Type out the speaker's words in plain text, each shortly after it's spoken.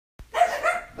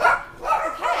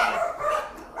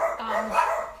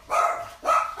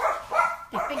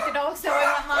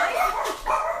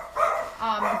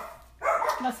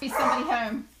be somebody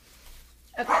home.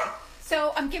 Okay,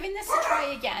 so I'm giving this a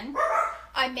try again.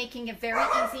 I'm making a very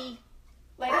easy,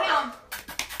 lay down.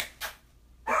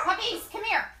 Puppies, come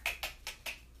here.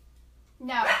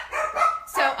 No.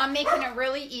 So I'm making a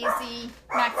really easy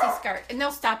maxi skirt. And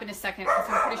they'll stop in a second because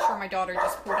I'm pretty sure my daughter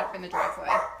just pulled up in the driveway.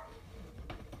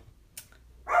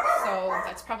 So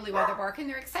that's probably why they're barking.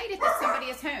 They're excited that somebody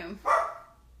is home.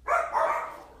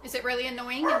 Is it really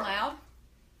annoying and loud?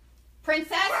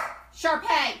 Princess,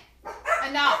 Sharpay,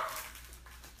 enough.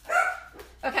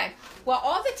 Okay, well,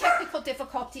 all the technical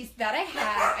difficulties that I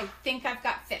had, I think I've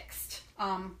got fixed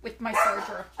with my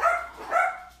serger.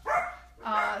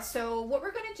 So what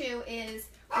we're going to do is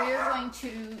we're going to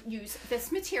use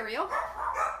this material.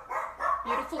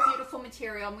 Beautiful, beautiful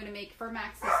material I'm going to make for a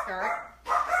maxi skirt.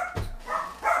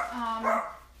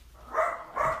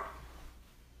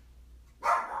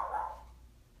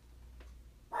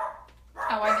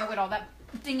 Oh, I know what all that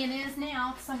dinging is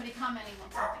now. Somebody commenting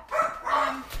on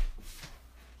something.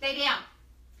 Lay down.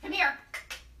 Come here.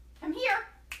 Come here.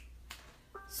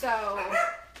 So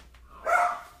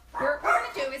what we're going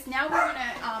to do is now we're going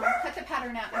to cut the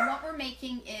pattern out. And what we're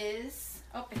making is,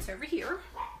 oh, it's over here.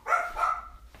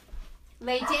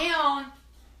 Lay down.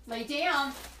 Lay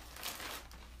down.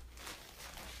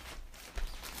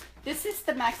 This is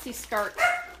the maxi skirt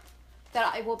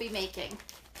that I will be making.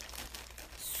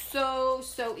 So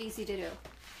easy to do.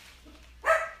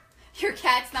 Your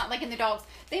cat's not liking the dogs.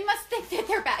 They must think that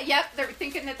they're back. Yep, they're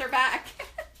thinking that they're back.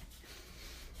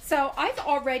 So I've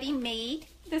already made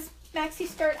this maxi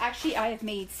skirt. Actually, I have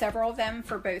made several of them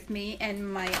for both me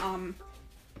and my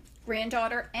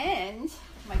granddaughter and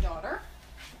my daughter.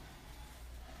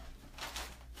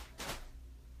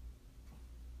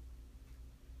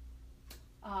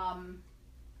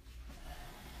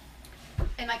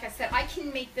 And like I said, I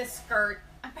can make this skirt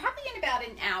probably in about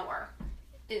an hour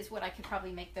is what I could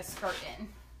probably make this skirt in.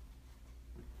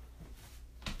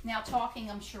 Now talking,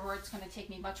 I'm sure it's going to take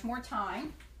me much more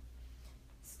time.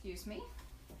 Excuse me.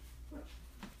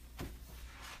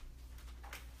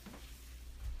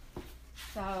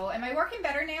 So, am I working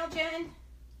better now, Jen?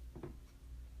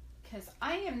 Because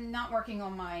I am not working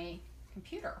on my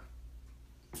computer.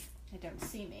 I don't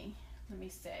see me. Let me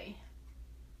see.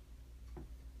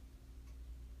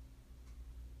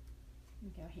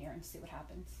 Let me go here and see what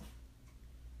happens.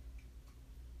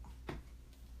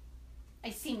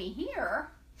 I see me here,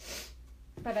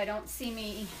 but I don't see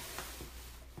me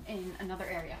in another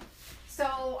area.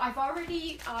 So I've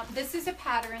already, this is a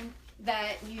pattern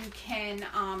that you can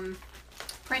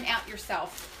print out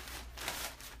yourself.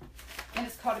 And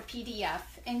it's called a PDF.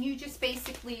 And you just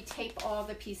basically tape all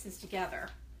the pieces together.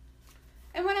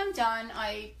 And when I'm done,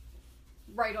 I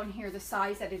write on here the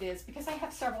size that it is because I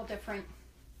have several different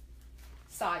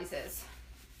sizes.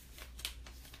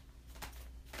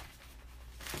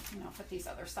 And I'll put these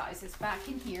other sizes back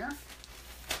in here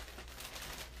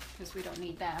because we don't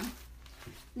need them.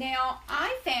 Now,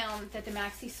 I found that the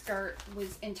maxi skirt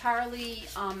was entirely,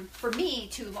 for me,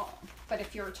 too long. But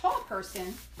if you're a tall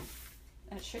person,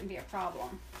 that shouldn't be a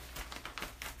problem.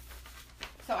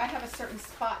 So I have a certain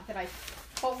spot that I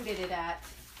folded it at,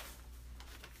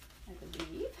 I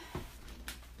believe.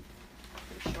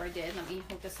 Pretty sure I did. Let me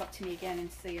hold this up to me again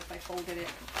and see if I folded it.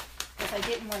 Because I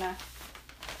didn't want to,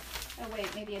 oh wait,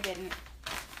 maybe I didn't.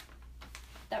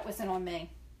 That wasn't on me.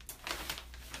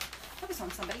 That was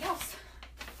on somebody else.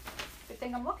 Good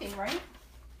thing I'm looking, right?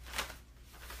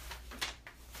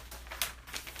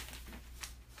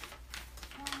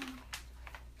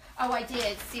 Oh, I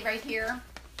did. See right here?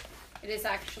 It is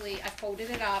actually, I folded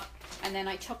it up and then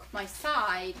I took my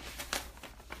side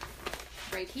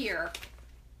right here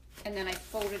and then I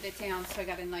folded it down so I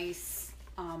got a nice,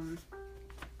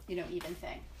 you know, even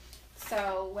thing.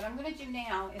 So what I'm going to do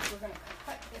now is we're going to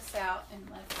cut this out and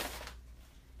let's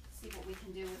see what we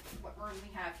can do with what room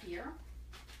we have here.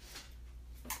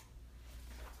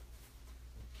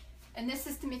 And this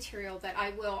is the material that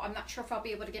I will, I'm not sure if I'll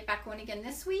be able to get back on again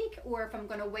this week or if I'm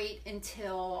going to wait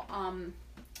until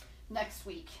next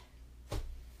week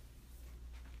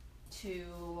to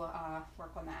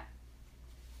work on that.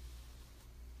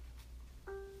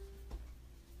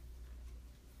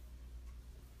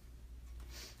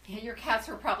 Yeah, your cats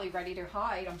are probably ready to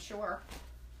hide, I'm sure.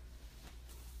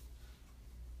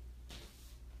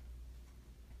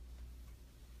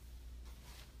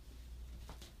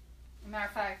 Matter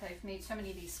of fact, I've made so many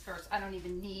of these skirts, I don't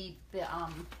even need the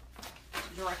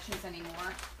directions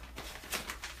anymore.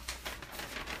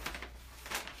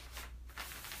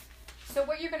 So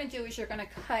what you're going to do is you're going to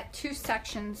cut two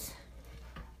sections.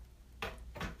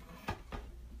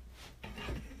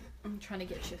 I'm trying to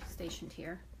get you stationed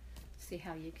here. See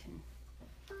how you can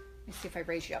Let me see if I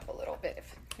raise you up a little bit,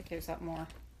 if it goes up more.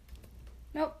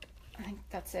 Nope, I think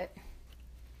that's it.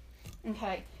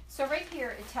 Okay, so right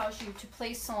here it tells you to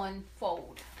place on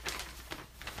fold.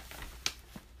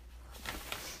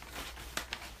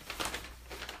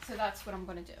 So that's what I'm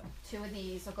going to do. 2 of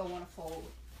these will go on a fold.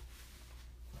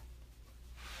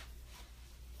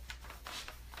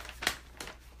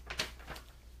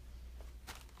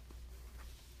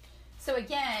 So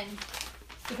again,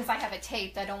 because I have it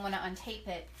taped, I don't want to untape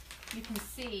it. You can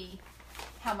see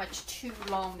how much too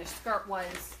long the skirt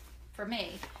was for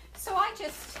me. So I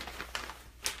just,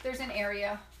 there's an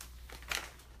area.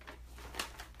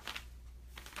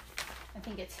 I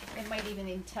think it might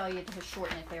even tell you to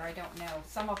shorten it there. I don't know.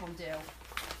 Some of them do.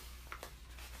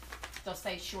 They'll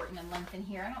say shorten and lengthen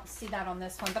here. I don't see that on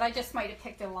this one, but I just might have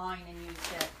picked a line and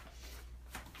used it.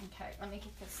 Okay, let me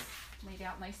get this laid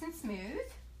out nice and smooth.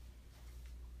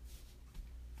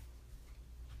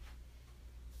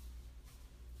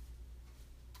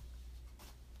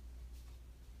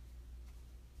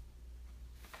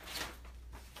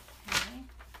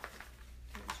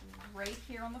 Right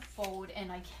here on the fold, and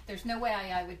there's no way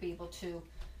I would be able to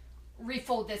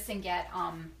refold this and get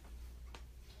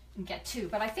 2,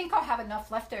 but I think I'll have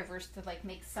enough leftovers to like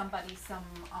make somebody some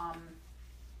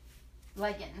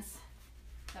leggings.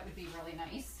 That would be really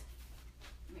nice.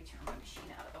 Let me turn my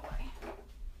machine out of the way.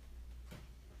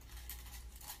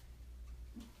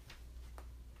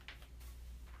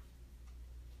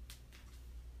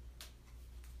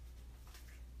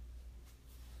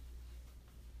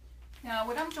 Now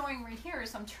what I'm doing right here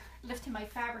is I'm lifting my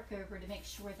fabric over to make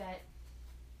sure that,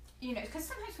 you know, because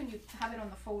sometimes when you have it on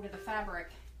the fold of the fabric,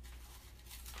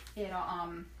 it'll,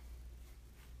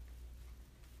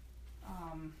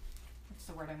 what's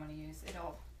the word I want to use?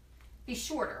 It'll be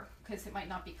shorter because it might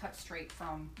not be cut straight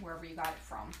from wherever you got it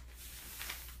from.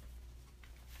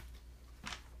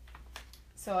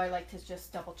 So I like to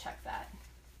just double check that.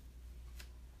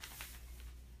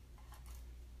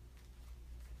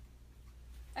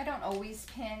 I don't always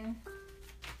pin,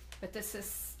 but this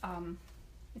is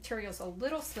material's a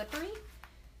little slippery,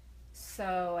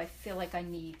 so I feel like I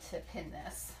need to pin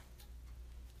this.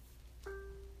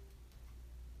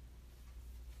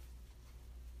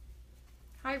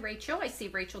 Hi Rachel, I see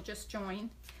Rachel just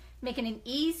joined. Making an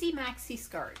easy maxi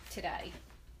skirt today.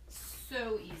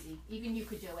 So easy, even you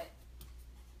could do it.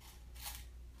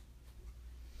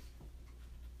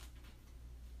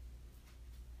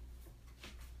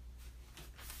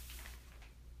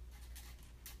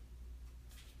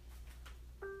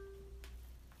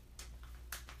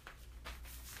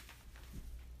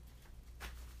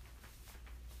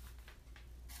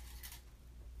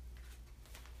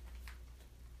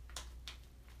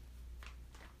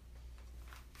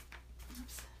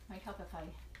 Might help if I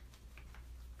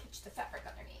catch the fabric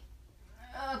underneath.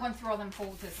 Going through all them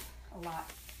folds is a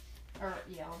lot. Or,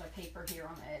 yeah, all the paper here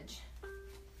on the edge.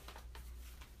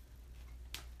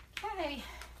 Okay,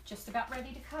 just about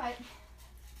ready to cut.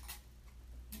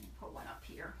 Let me put one up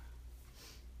here.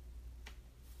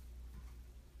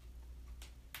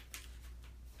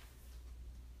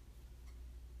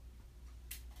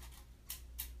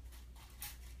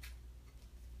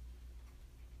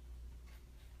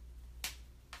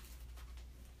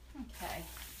 Okay.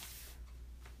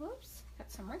 Whoops,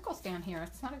 got some wrinkles down here.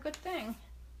 It's not a good thing.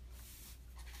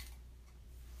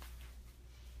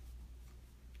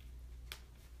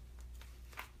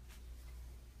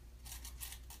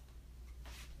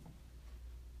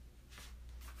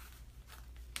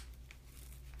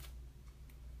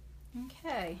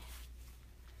 Okay. I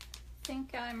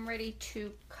think I'm ready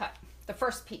to cut the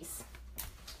first piece.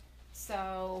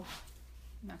 So,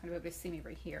 I'm not going to be able to see me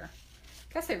right here.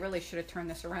 I guess I really should have turned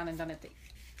this around and done it the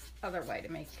other way to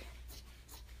make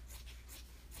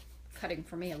cutting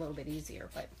for me a little bit easier,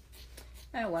 but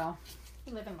oh well,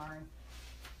 you live and learn.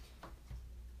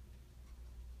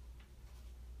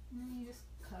 And then you just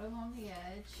cut along the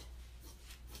edge.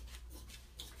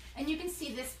 And you can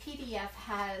see this PDF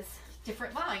has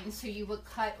different lines, so you would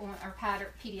cut on our pattern,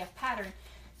 PDF pattern,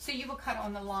 so you will cut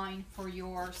on the line for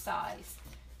your size.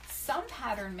 Some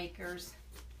pattern makers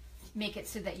make it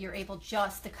so that you're able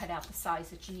just to cut out the size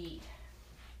that you need.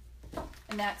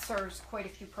 And that serves quite a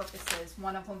few purposes,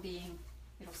 one of them being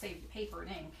it'll save you paper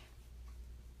and ink.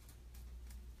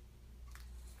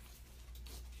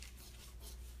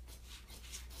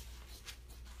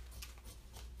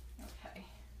 Okay,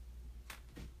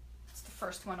 it's the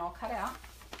first one all cut out.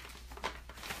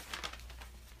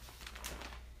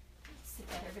 Sit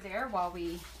that over there while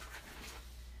we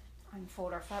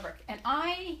unfold our fabric. And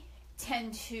I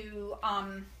tend to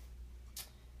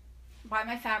buy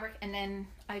my fabric, and then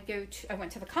I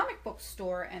went to the comic book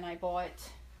store and I bought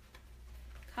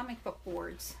comic book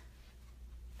boards,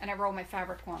 and I roll my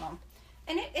fabric on them,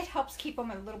 and it helps keep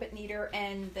them a little bit neater,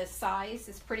 and the size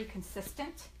is pretty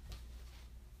consistent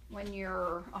when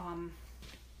you're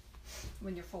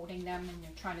folding them and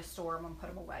you're trying to store them and put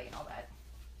them away and all that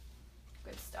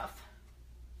good stuff.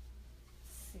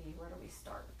 Let's see, where do we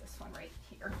start with this one? Right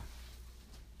here.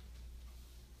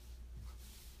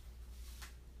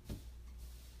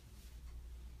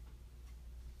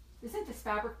 Isn't this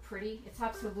fabric pretty? It's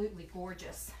absolutely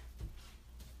gorgeous.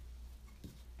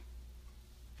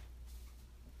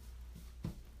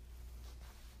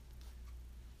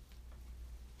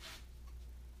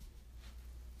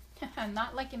 I'm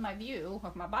not liking my view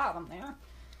of my bottom there.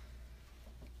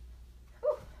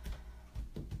 Whew.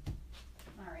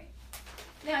 All right.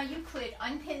 Now you could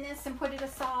unpin this and put it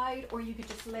aside, or you could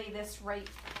just lay this right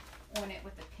on it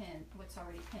with the pin, what's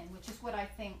already pinned, which is what I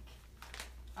think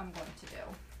I'm going to do.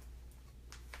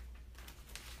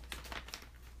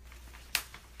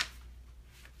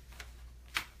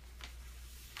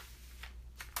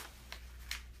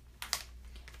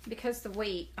 Because the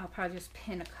weight, I'll probably just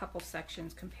pin a couple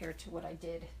sections compared to what I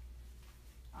did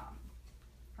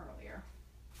earlier.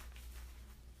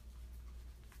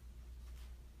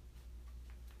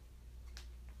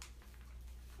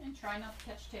 And try not to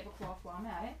catch tablecloth while I'm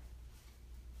at it.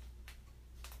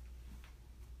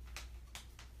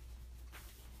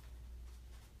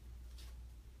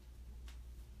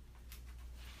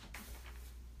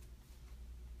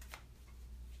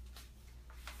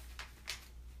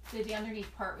 So the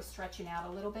underneath part was stretching out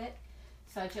a little bit,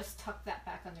 so I just tucked that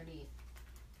back underneath.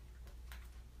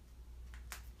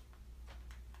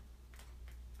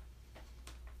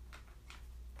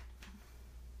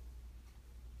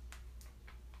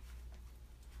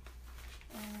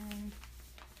 And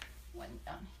one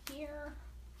down here.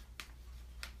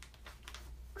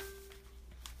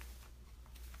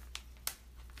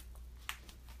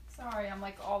 Sorry, I'm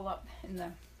like all up in the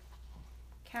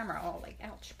camera, all like,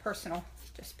 ouch, personal.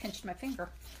 Just pinched my finger.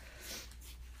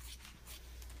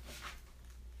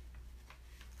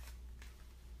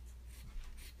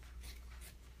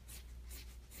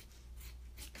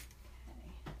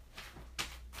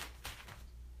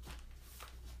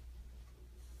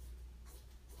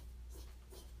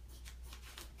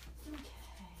 Okay.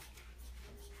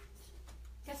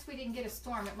 Guess we didn't get a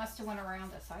storm. It must have went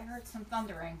around us. I heard some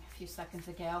thundering a few seconds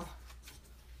ago.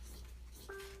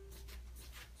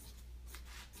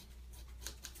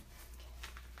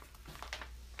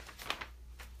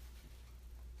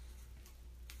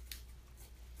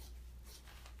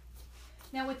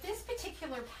 Now with this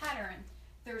particular pattern,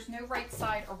 there's no right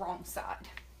side or wrong side.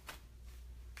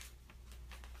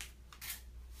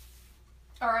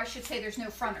 Or I should say there's no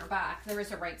front or back. There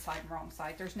is a right side and wrong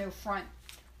side. There's no front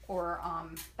or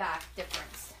back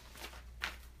difference.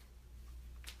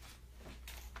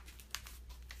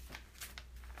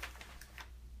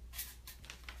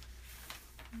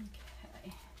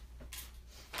 Okay.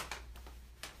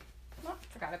 Oh,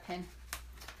 forgot a pin.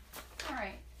 All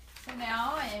right. So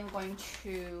now I am going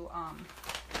to,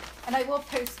 and I will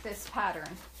post this pattern.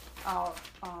 I'll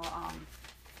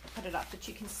put it up, but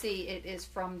you can see it is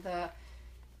from the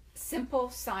Simple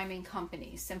Simon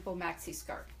Company, Simple Maxi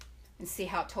Skirt. And see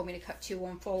how it told me to cut 2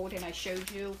 on fold, and I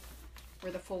showed you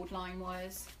where the fold line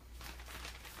was.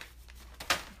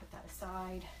 Put that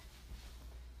aside.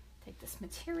 Take this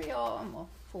material, and we'll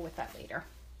fool with that later.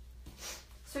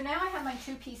 So now I have my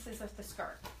 2 pieces of the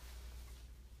skirt.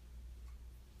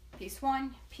 Piece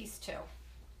 1, piece 2.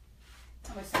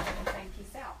 I'm going to start the same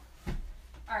piece out.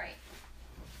 All right.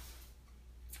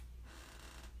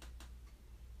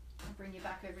 I'll bring you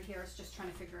back over here. I was just trying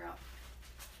to figure out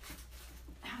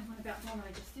how I went about doing what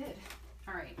I just did.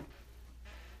 All right.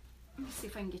 Let me see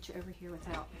if I can get you over here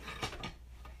without.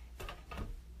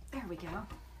 There we go.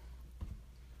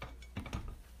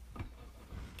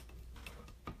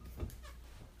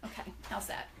 Okay, how's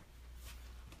that?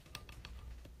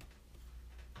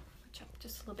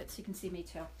 Just a little bit so you can see me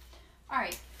too. All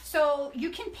right, so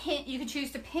you can pin, you can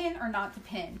choose to pin or not to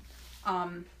pin.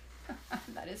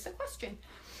 That is the question.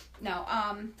 No,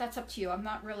 that's up to you. I'm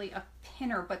not really a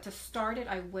pinner, but to start it,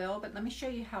 I will. But let me show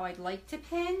you how I'd like to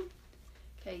pin.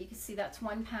 Okay, you can see that's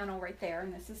one panel right there,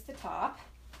 and this is the top.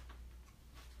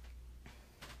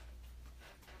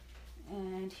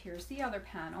 And here's the other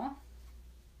panel.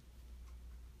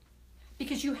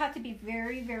 Because you have to be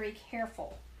very, very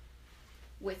careful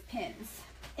with pins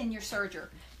in your serger,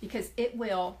 because it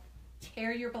will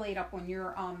tear your blade up on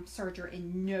your serger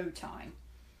in no time.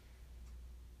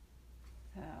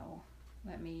 So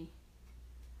let me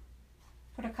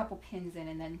put a couple pins in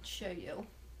and then show you.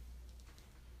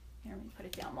 Here, let me put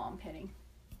it down while I'm pinning.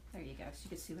 There you go, so you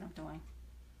can see what I'm doing.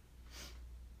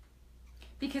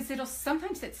 Because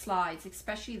sometimes it slides,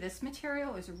 especially this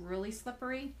material is really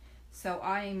slippery. So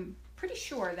I'm pretty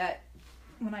sure that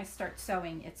when I start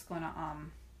sewing, it's gonna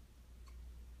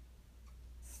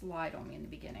slide on me in the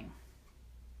beginning.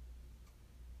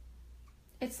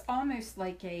 It's almost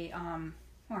like a,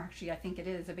 or actually I think it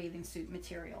is a bathing suit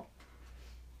material.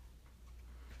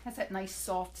 Has that nice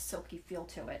soft silky feel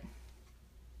to it.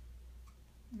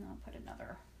 And I'll put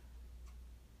another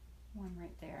one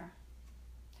right there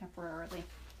temporarily.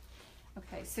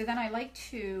 Okay, so then I like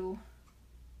to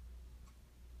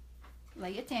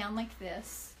lay it down like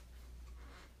this.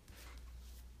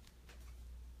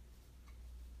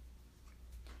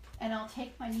 And I'll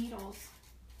take my needles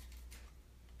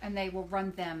and they will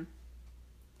run them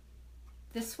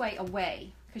this way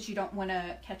away because you don't want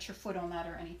to catch your foot on that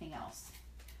or anything else.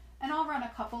 And I'll run a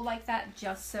couple like that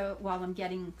just so while I'm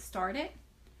getting started.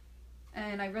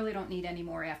 And I really don't need any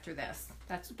more after this.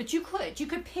 But you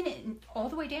could pin it all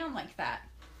the way down like that.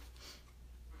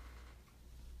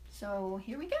 So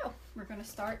here we go. We're going to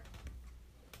start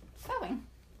sewing.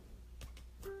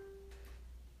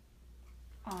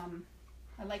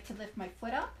 I like to lift my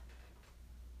foot up.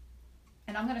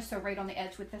 And I'm going to sew right on the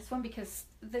edge with this one because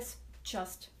this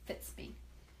just fits me.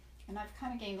 And I've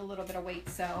kind of gained a little bit of weight,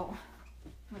 so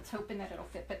let's hoping that it'll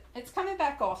fit. But it's coming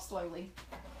back off slowly.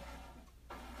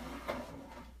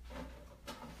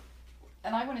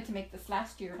 And I wanted to make this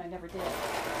last year and I never did.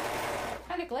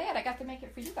 Kind of glad I got to make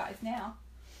it for you guys now.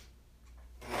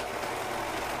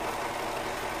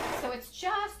 So it's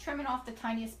just trimming off the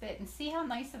tiniest bit, and see how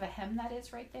nice of a hem that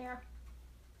is right there?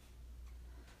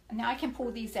 And now I can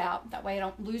pull these out, that way I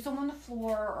don't lose them on the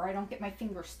floor or I don't get my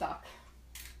finger stuck.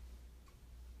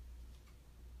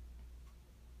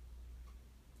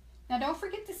 Now don't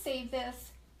forget to save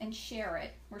this and share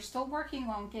it. We're still working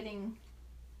on getting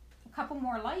a couple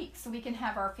more likes so we can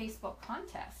have our Facebook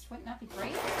contest. Wouldn't that be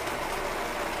great?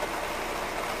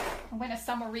 I'll win a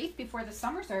summer wreath before the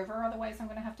summer's over, otherwise I'm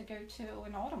going to have to go to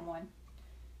an autumn one.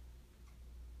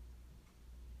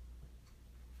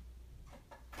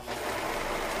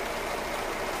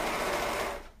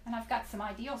 And I've got some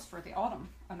ideas for the autumn,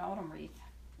 an autumn wreath.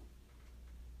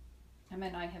 Emma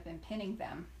and I have been pinning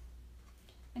them.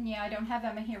 And yeah, I don't have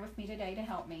Emma here with me today to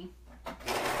help me.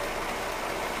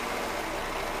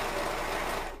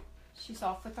 She's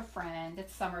off with a friend.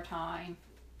 It's summertime.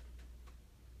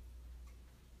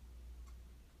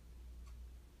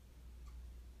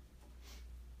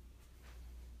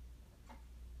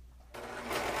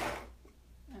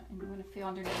 And you want to feel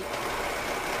underneath.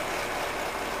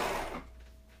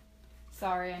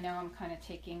 Sorry, I know I'm kind of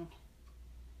taking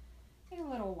a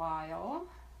little while.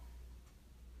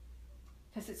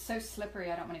 Because it's so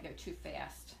slippery, I don't want to go too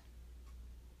fast.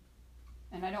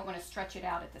 And I don't want to stretch it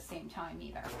out at the same time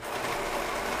either.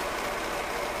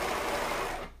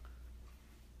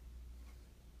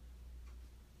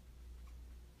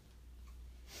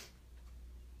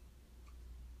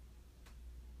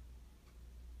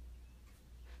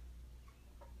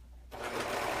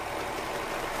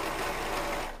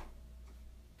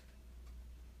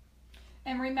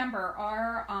 And remember,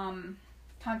 our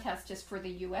contest is for the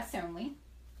US only.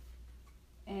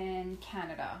 And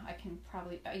Canada, I can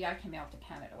probably, yeah, I can mail to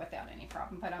Canada without any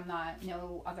problem, but I'm not,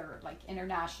 no other, like,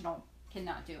 international,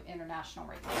 cannot do international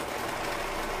right now.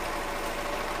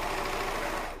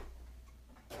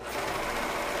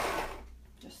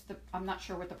 Just I'm not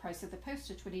sure what the price of the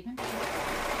postage would even be.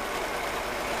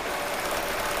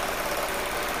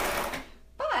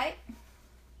 But,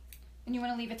 and you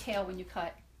want to leave a tail when you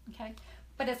cut, okay?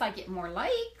 But as I get more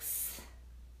likes,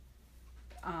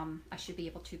 I should be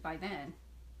able to by then.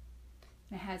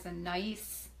 It has a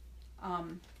nice,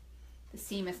 the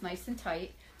seam is nice and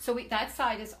tight. So that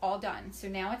side is all done. So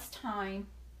now it's time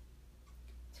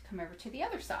to come over to the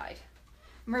other side.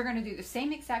 And we're going to do the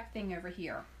same exact thing over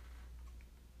here.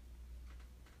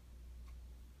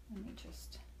 Let me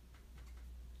just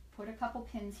put a couple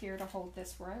pins here to hold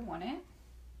this where I want it.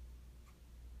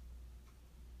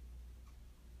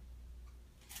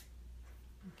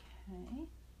 Okay,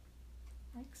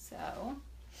 like so.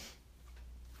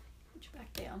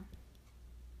 Back down.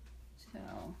 So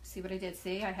see what I did?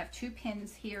 See, I have 2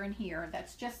 pins here and here.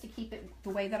 That's just to keep it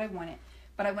the way that I want it.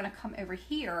 But I want to come over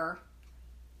here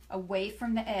away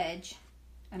from the edge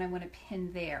and I want to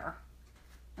pin there.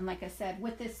 And like I said,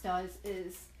 what this does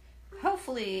is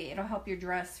hopefully it'll help your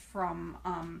dress from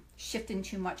shifting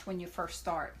too much when you first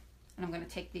start. And I'm going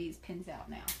to take these pins out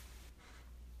now.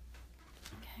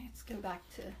 Okay, let's go back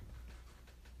to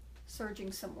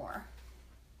serging some more.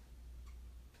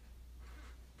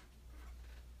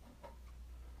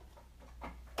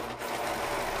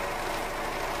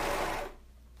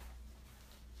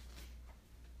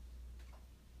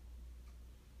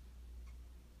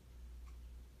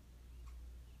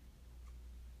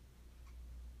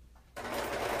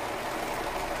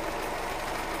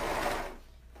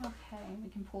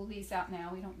 pull these out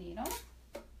now. We don't need them.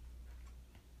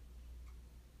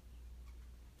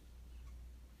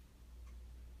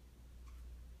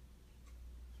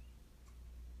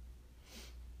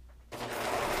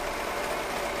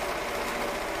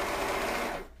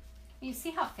 You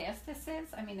see how fast this is?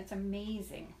 I mean, it's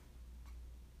amazing.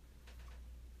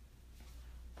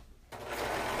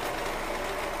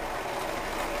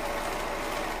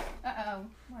 Uh-oh,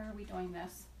 why are we doing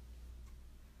this?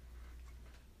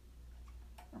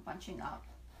 We're bunching up.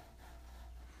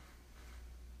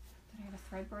 Did I have a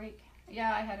thread break?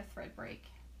 Yeah, I had a thread break.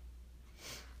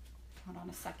 Hold on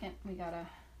a second. We gotta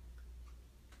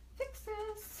fix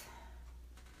this.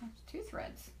 There's 2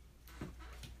 threads.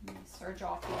 Let me serge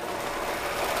off here.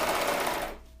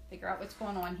 Figure out what's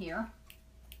going on here.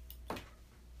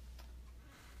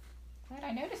 Glad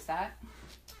I noticed that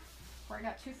before I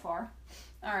got too far.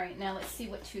 All right, now let's see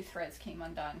what 2 threads came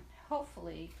undone.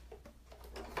 Hopefully.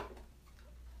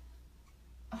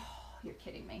 Oh, you're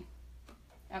kidding me.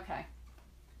 Okay.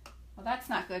 Well, that's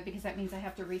not good because that means I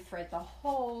have to rethread the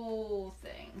whole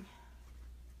thing.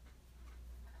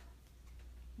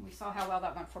 We saw how well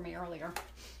that went for me earlier.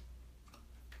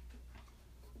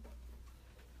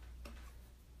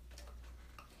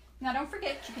 Now don't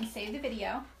forget, you can save the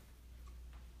video.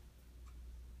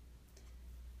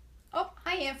 Oh,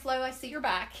 hi Aunt Flo, I see you're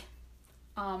back.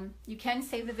 You can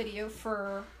save the video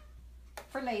for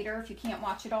later if you can't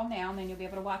watch it all now, and then you'll be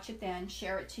able to watch it then.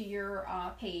 Share it to your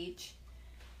page.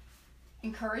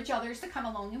 Encourage others to come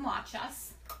along and watch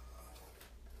us.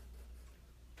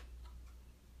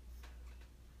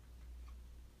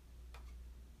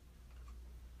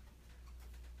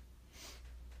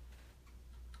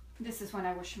 This is when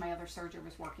I wish my other serger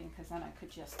was working, because then I could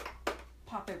just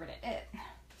pop over to it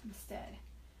instead.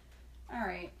 All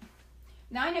right.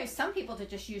 Now I know some people that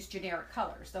just use generic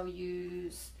colors. They'll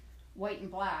use white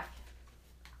and black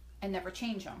and never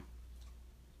change them.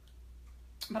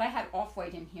 But I had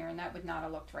off-white in here, and that would not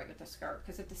have looked right with the skirt,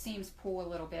 because if the seams pull a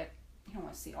little bit, you don't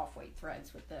want to see off-white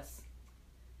threads with this.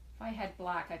 If I had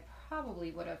black, I probably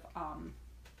would have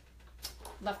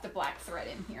left the black thread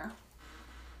in here.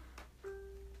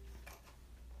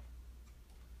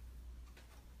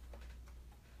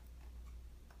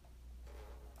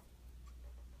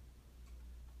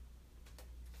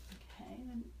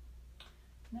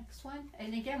 Next one,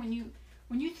 and again,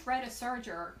 when you thread a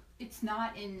serger, it's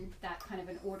not in that kind of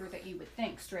an order that you would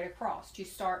think straight across. You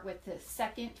start with the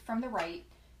second from the right,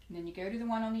 and then you go to the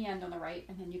one on the end on the right,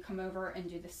 and then you come over and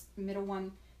do this middle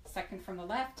one, second from the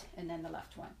left, and then the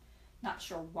left one. Not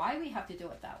sure why we have to do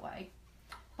it that way,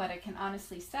 but I can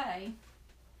honestly say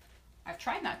I've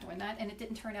tried not doing that, and it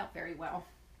didn't turn out very well.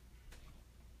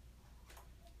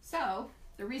 So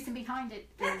the reason behind it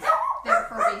is there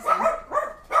for a reason.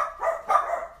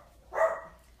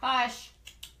 Hush.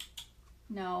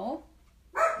 No.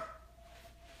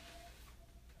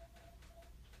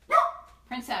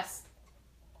 Princess.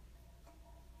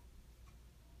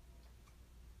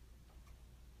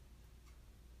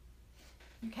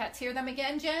 You cats hear them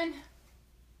again, Jen?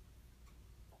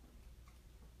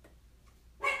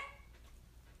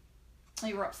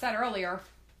 You were upset earlier.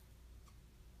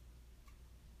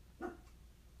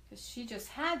 Because she just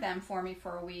had them for me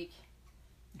for a week.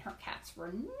 And her cats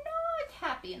were not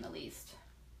happy in the least.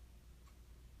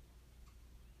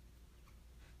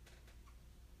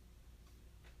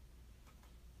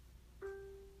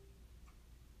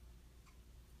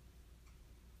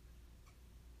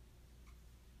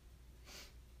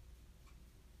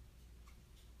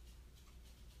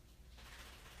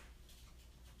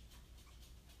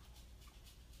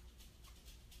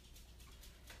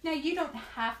 Now you don't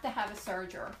have to have a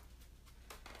serger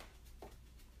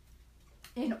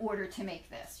in order to make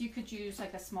this. You could use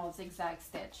like a small zigzag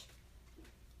stitch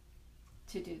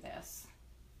to do this.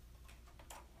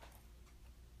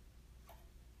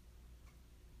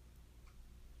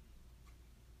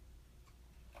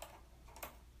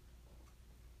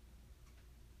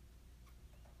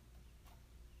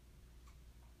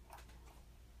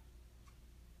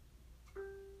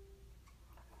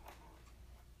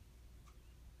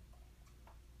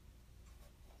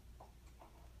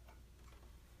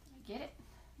 Get it?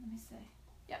 Let me see.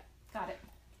 Yep, got it.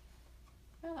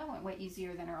 Well, that went way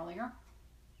easier than earlier.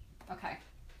 Okay.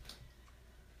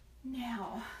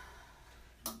 Now,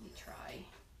 let me try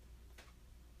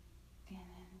and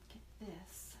then get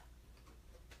this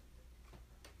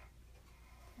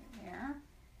right there.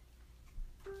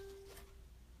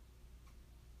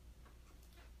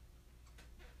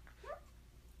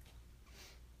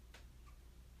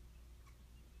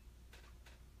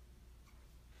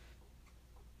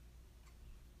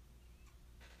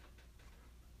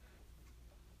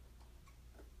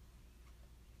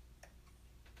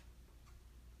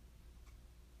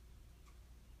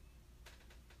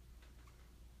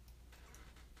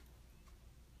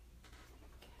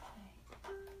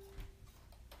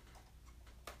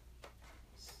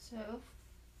 So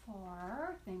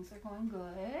far, things are going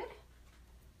good.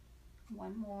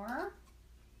 One more.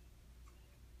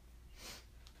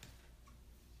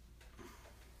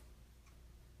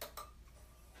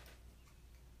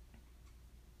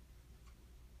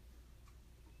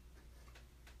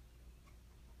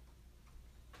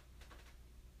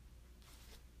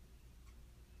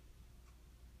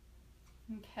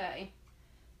 Okay,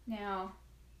 now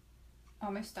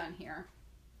almost done here.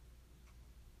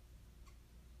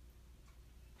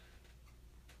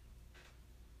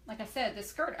 Like I said, the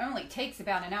skirt only takes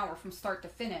about an hour from start to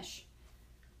finish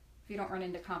if you don't run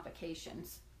into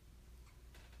complications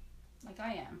like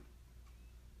I am.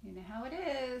 You know how it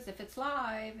is. If it's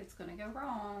live, it's going to go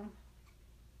wrong.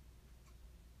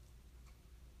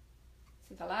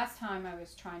 See, the last time I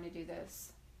was trying to do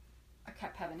this, I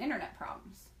kept having internet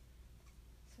problems.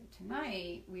 So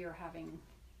tonight we are having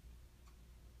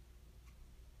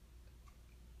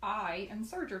eye and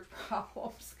serger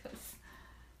problems because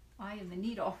I am the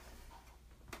needle.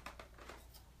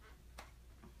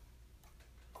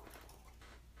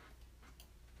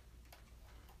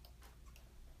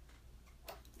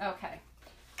 Okay,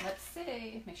 let's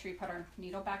see. Make sure you put our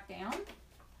needle back down.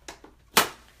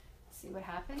 See what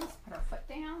happens. Put our foot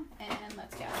down and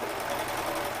let's go.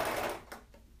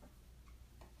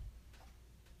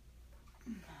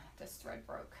 This thread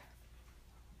broke.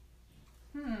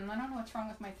 I don't know what's wrong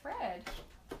with my thread.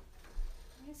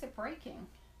 Why is it breaking?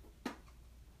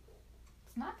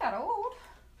 It's not that old,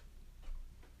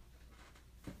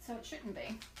 so it shouldn't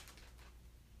be.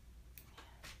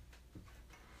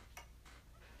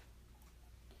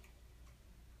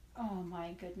 Oh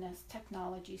my goodness,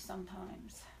 technology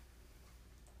sometimes.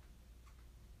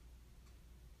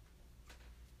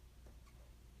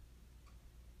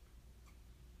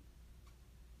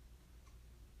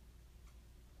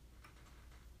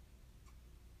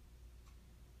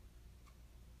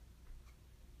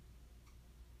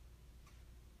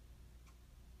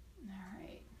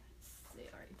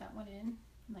 That one in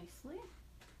nicely.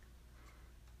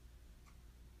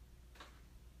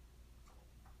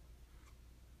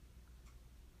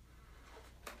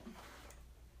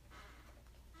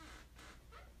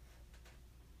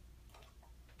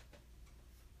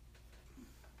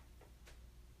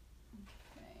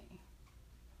 Okay.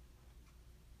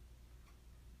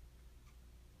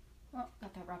 Well,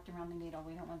 got that wrapped around the needle.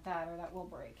 We don't want that or that will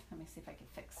break. Let me see if I can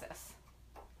fix this.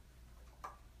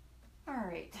 All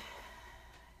right.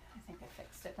 I think I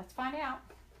fixed it. Let's find out.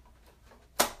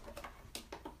 Okay,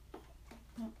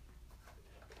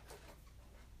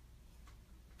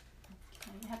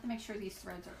 you have to make sure these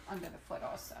threads are under the foot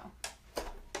also.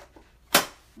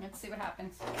 Let's see what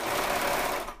happens.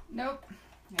 Nope,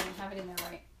 I didn't have it in there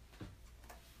right.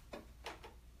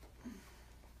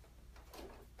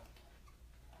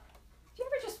 Do you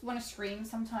ever just want to scream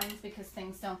sometimes because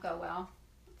things don't go well?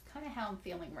 It's kind of how I'm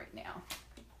feeling right now.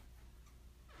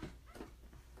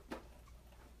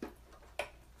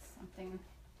 Something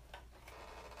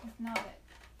is not it.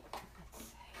 Let's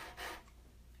see.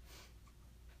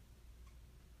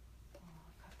 Oh,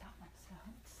 I got that one, so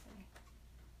let's see.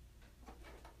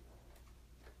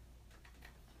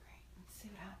 Alright, let's see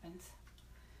what happens.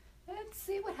 Let's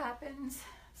see what happens.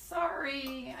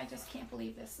 Sorry, I just can't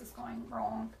believe this is going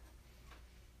wrong.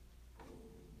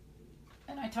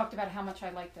 And I talked about how much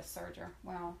I like this serger.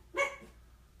 Well,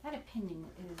 that opinion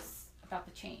is about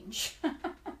to change.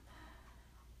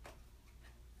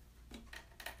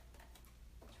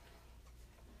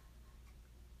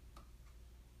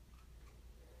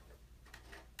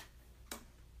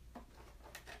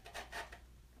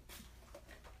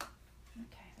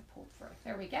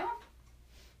 There we go.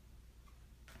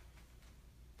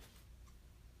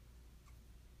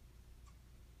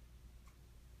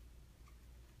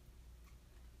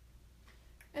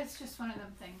 It's just one of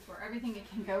them things where everything that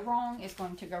can go wrong is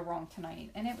going to go wrong tonight.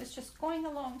 And it was just going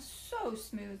along so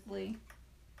smoothly.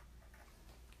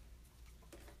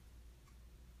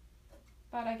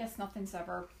 But I guess nothing's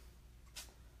ever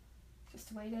just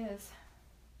the way it is.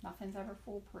 Nothing's ever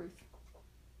foolproof.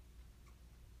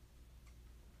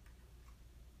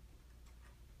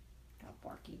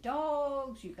 Barky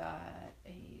dogs, you got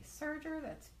a serger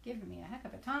that's giving me a heck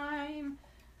of a time.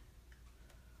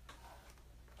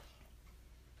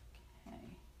 Okay.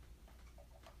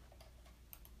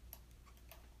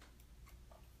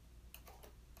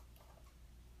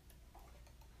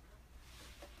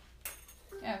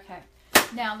 Okay,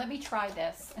 now let me try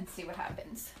this and see what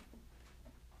happens.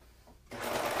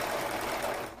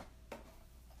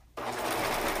 And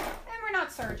we're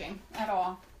not serging at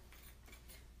all.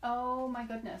 Oh my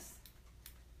goodness.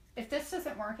 If this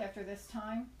doesn't work after this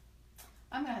time,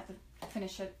 I'm going to have to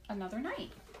finish it another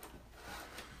night.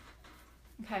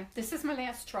 Okay, this is my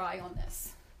last try on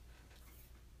this.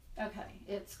 Okay,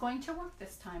 it's going to work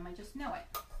this time, I just know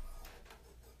it.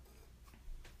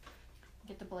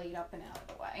 Get the blade up and out of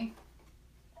the way.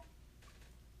 Okay,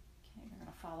 we're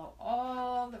gonna follow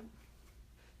all the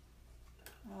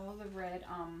red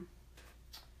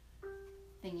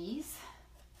thingies.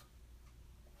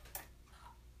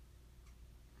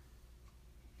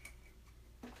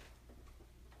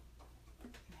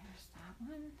 There's that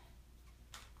one.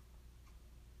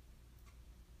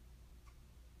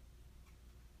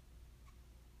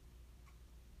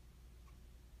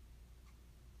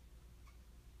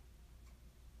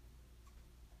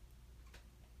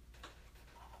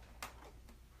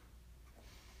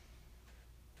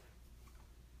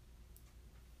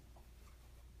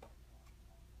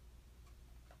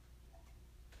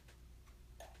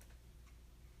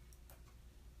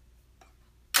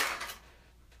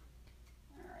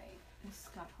 This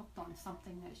got hooked on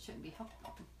something that it shouldn't be hooked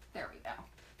on. There we go.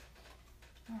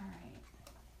 All right.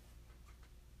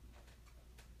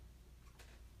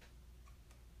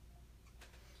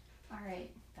 All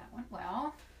right, that went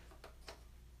well.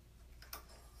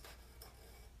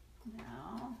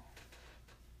 Now,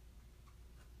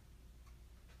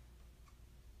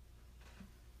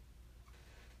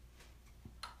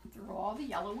 through all the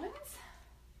yellow ones.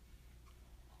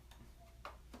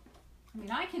 I mean,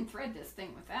 I can thread this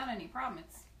thing without any problem.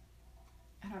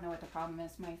 I don't know what the problem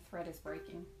is. My thread is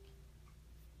breaking.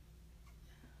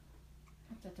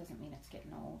 But that doesn't mean it's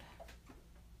getting old.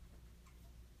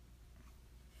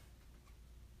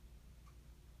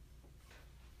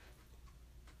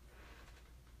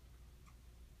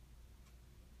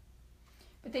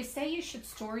 But they say you should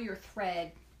store your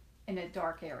thread in a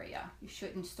dark area. You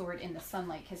shouldn't store it in the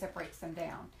sunlight because it breaks them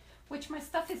down. Which my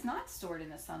stuff is not stored in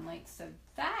the sunlight, so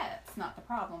that's not the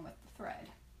problem with the thread.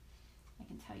 I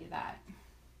can tell you that.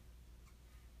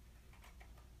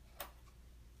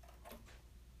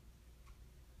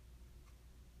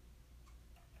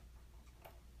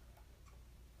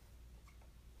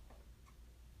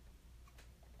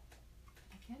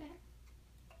 Did I get it?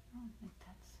 I don't think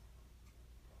that's...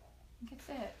 I think it's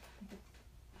it.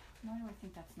 Why do I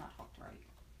think that's not hooked right?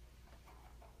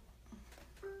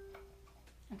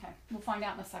 Okay, we'll find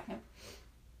out in a second.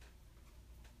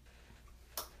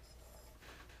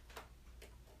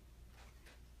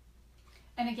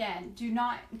 And again, do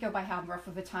not go by how rough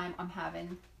of a time I'm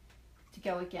having to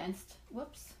go against,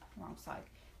 whoops, wrong side,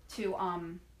 to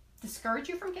discourage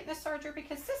you from getting a serger,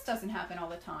 because this doesn't happen all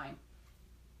the time.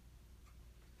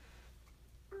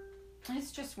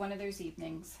 It's just one of those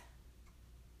evenings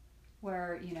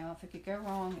where, you know, if it could go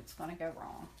wrong, it's going to go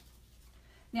wrong.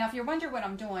 Now, if you're wondering what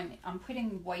I'm doing, I'm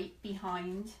putting white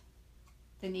behind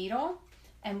the needle.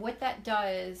 And what that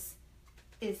does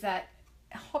is that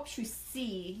it helps you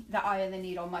see the eye of the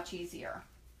needle much easier.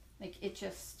 Like it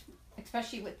just,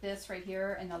 especially with this right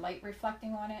here and the light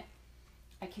reflecting on it,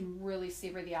 I can really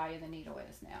see where the eye of the needle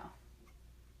is now.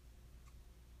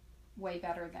 Way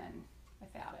better than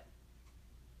without it.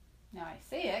 Now I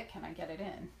see it, can I get it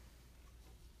in?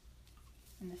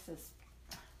 And this is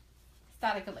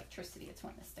static electricity, it's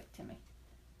wanting to stick to me.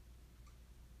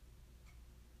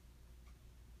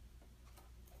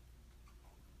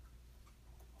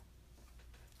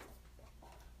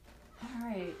 All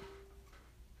right.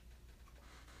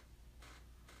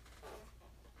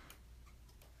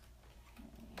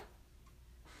 Okay.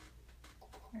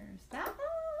 There's that one.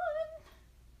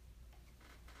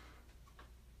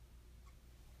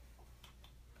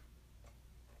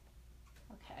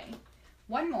 Okay,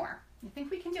 one more. You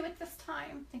think we can do it this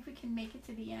time? Think we can make it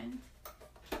to the end?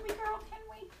 Can we, girl? Can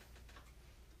we?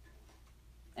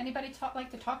 Anybody like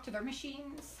to talk to their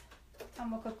machines? Tell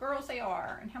them what good girls they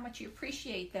are and how much you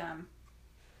appreciate them.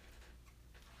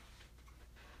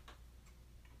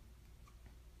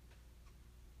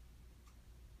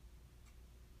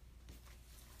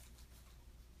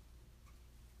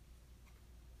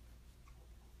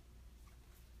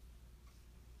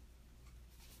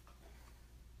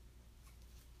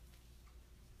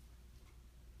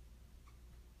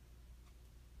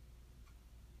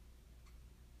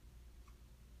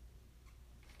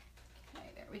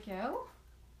 We go.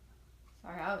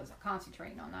 Sorry, I was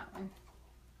concentrating on that one.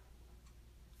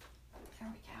 There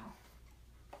we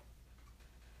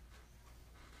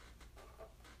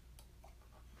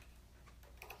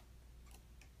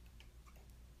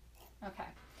go. Okay.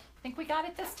 Think we got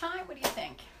it this time? What do you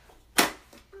think?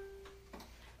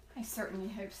 I certainly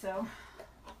hope so.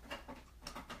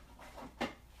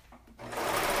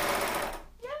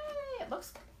 Yay! It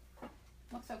looks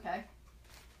okay.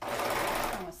 I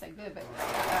don't want to say good, but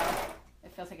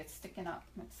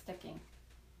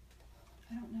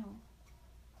I don't know.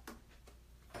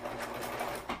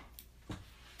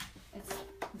 It's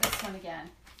this one again.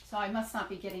 So I must not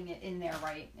be getting it in there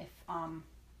right if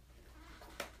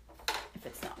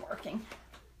it's not working.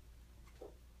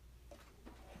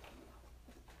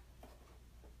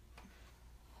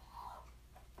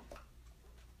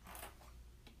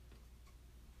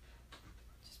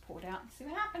 Just pull it out and see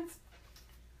what happens.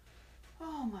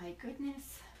 Oh my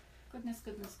goodness. Goodness.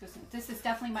 This is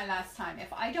definitely my last time.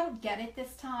 If I don't get it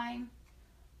this time,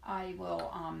 I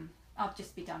will, I'll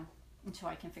just be done until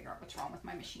I can figure out what's wrong with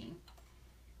my machine.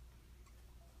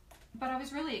 But I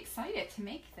was really excited to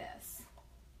make this.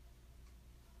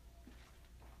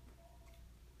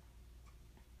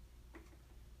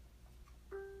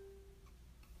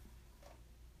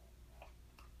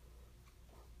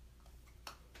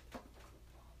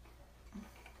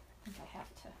 I think I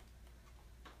have to,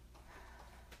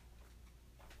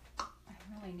 I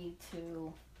really need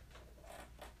to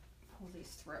pull these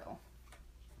through.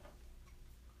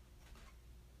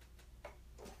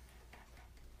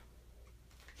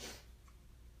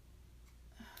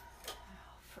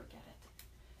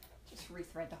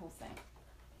 Rethread the whole thing.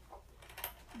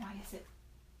 Why is it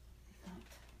not?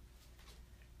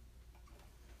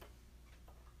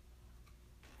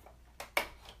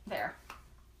 There.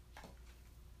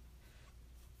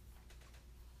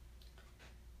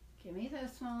 Give me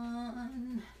this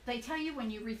one. They tell you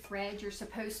when you rethread, you're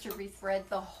supposed to rethread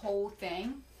the whole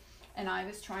thing. And I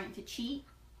was trying to cheat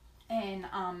and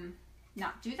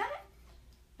not do that.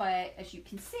 But as you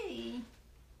can see,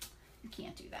 you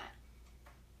can't do that.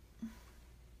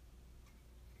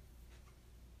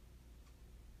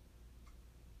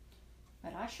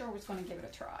 But I sure was going to give it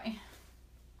a try.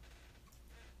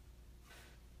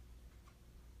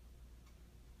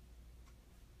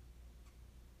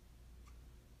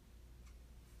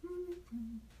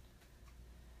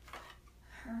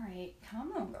 All right,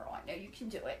 come on, girl. I know you can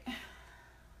do it.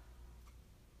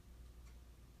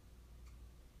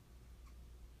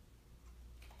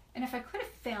 And if I could have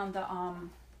found the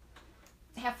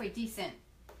halfway decent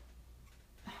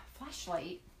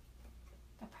flashlight,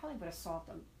 that probably would have solved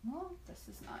them. Well, this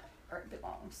is not where it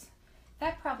belongs.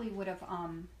 That probably would have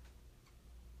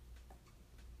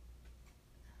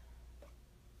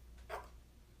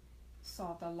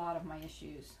solved a lot of my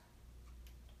issues.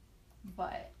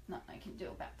 But nothing I can do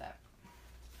about that.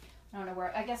 I don't know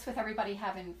where. I guess with everybody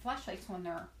having flashlights on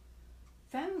their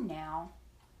phone now,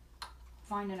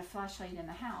 finding a flashlight in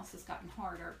the house has gotten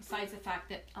harder. Besides the fact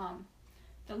that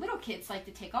the little kids like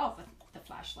to take off the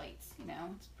flashlights. You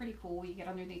know, it's pretty cool. You get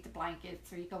underneath the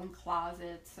blankets, or you go in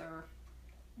closets, or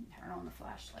turn on the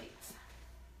flashlights.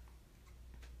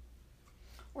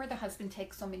 Or the husband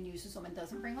takes them and uses them and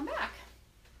doesn't bring them back.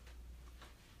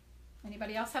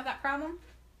 Anybody else have that problem?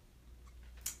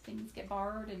 Things get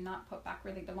borrowed and not put back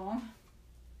where they belong.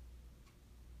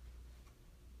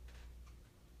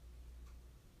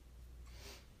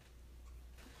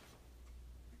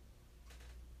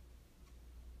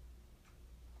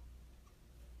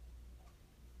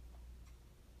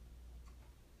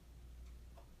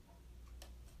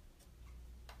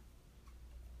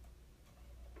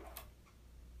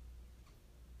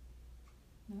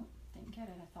 Nope, didn't get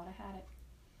it. I thought I had it.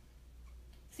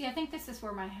 See, I think this is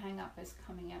where my hang up is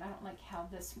coming in. I don't like how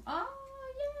this, oh,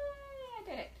 yay, I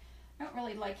did it. I don't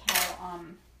really like how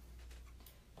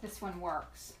this one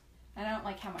works. And I don't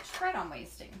like how much thread I'm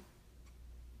wasting.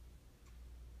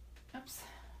 Oops.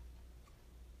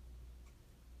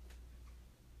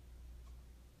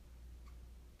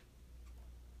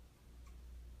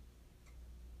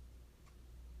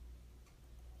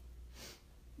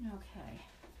 Okay.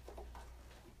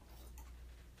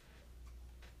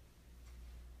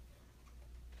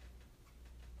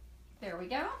 There we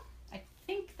go. I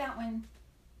think that one,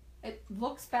 it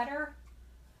looks better.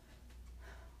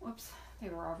 Whoops, they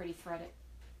were already threaded.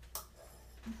 This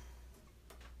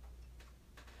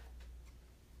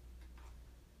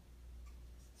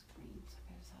is green, so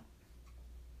it goes up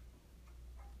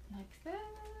like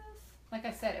this. Like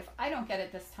I said, if I don't get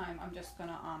it this time, I'm just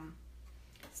gonna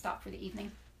stop for the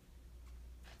evening.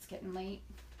 It's getting late,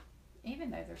 even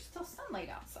though there's still sunlight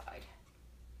outside.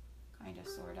 Kinda,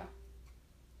 sorta.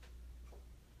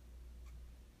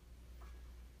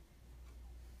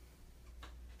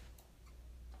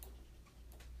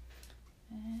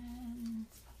 And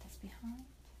let's put this behind.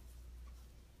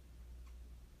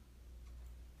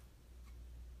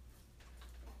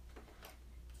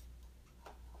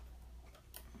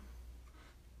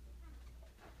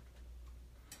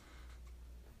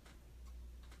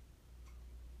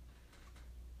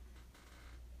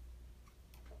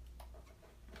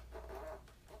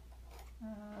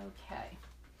 Okay.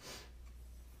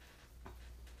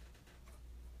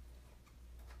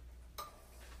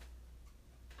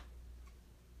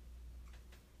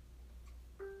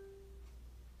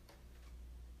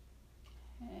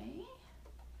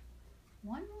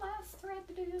 last thread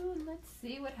to do, and let's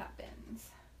see what happens.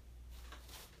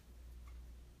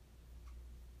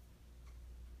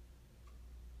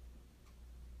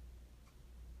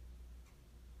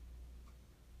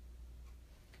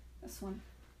 This one,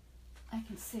 I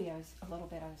can see I was a little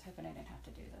bit, I was hoping I didn't have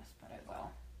to do this, but I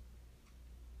will.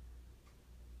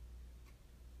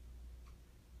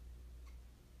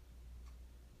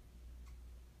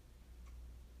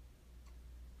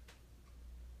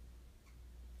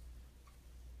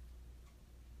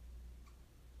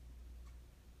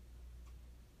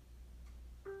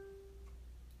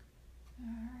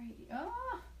 Alrighty,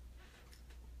 oh,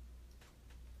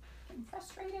 getting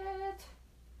frustrated.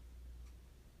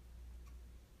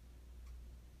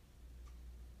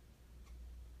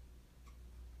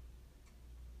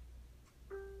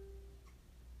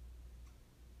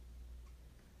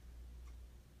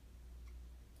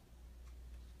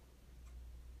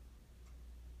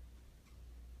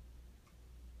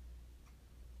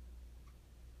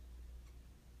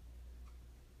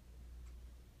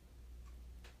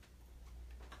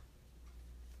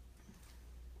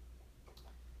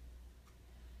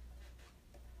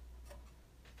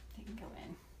 Go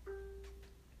in.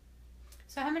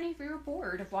 So how many of you are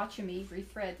bored of watching me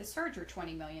rethread the serger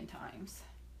 20 million times?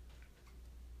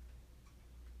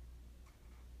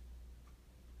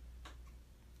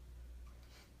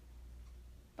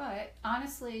 But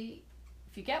honestly,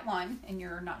 if you get one and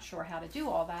you're not sure how to do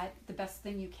all that, the best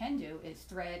thing you can do is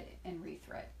thread and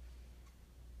rethread.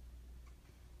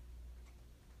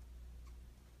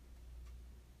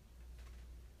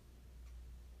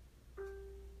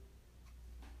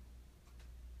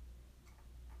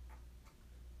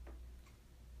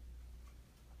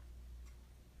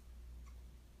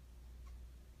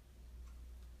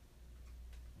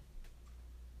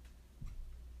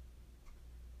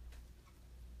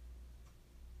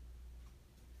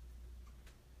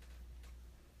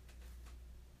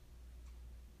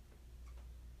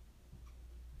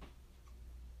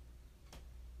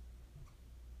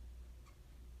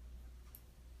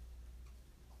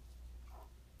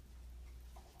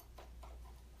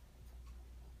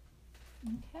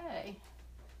 Okay,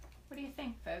 what do you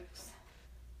think, folks?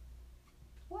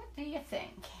 What do you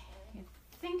think? You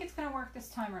think it's going to work this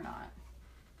time or not?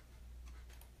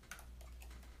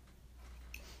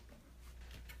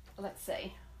 Let's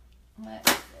see. Let's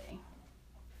see.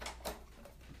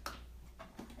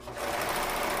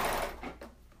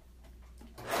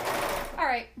 All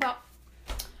right, well,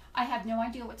 I have no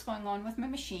idea what's going on with my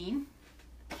machine.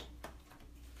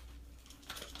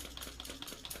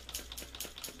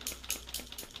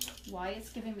 Why it's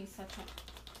giving me such a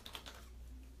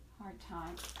hard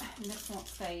time. And this won't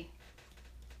say,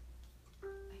 I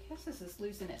guess this is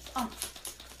losing its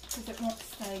because it won't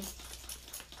stay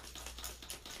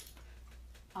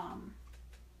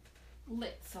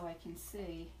lit so I can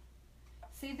see.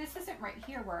 See, this isn't right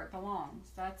here where it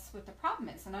belongs. That's what the problem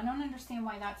is, and I don't understand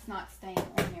why that's not staying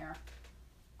on there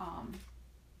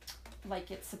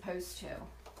like it's supposed to.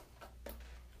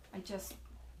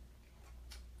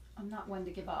 I'm not one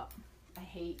to give up. I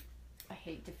hate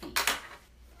defeat.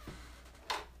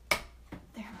 There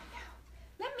we go.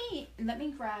 Let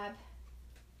me grab.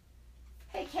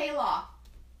 Hey, Kayla.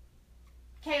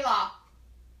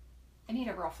 I need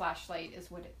a real flashlight is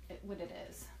what it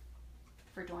is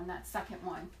for doing that second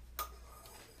one.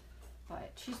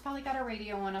 But she's probably got her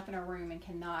radio on up in her room and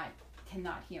cannot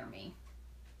hear me.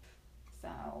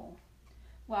 So,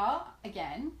 well,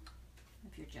 again,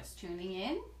 if you're just tuning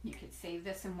in, you could save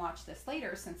this and watch this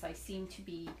later, since I seem to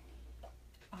be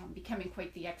becoming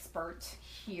quite the expert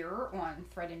here on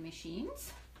threading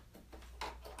machines.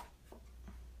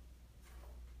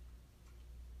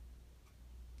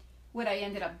 What I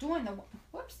ended up doing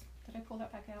whoops, did I pull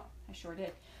that back out? I sure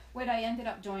did. What I ended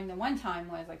up doing the one time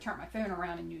was I turned my phone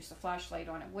around and used a flashlight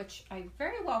on it, which I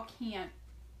very well can't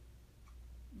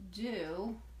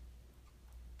do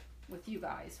with you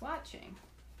guys watching.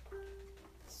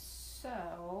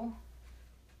 So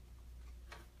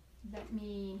let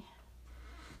me,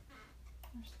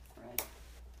 where's the thread?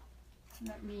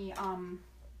 Let me, I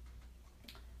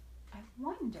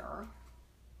wonder,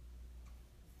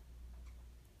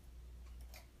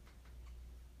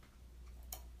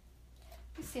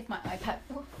 let me see if my iPad,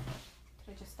 oh,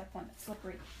 did I just step on it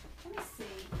slippery? Let me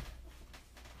see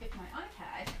if my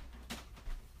iPad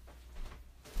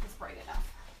is bright enough.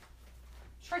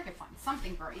 I'm sure I could find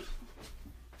something bright.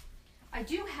 I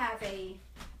do have a,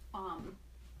 I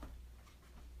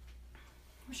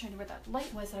wish I knew where that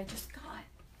light was that I just got.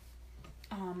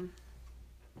 Oh,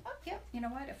 yep, you know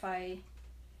what, if I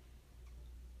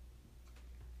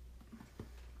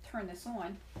turn this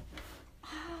on,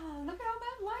 Wow, look at all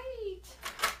that light.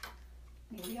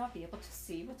 Maybe I'll be able to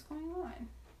see what's going on.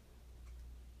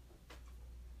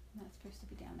 That's supposed to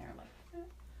be down there like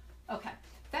that. Okay,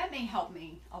 that may help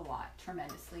me a lot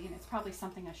tremendously, and it's probably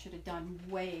something I should have done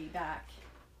way back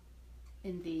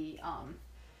in the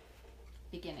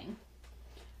beginning.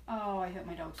 Oh, I hope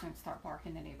my dogs don't start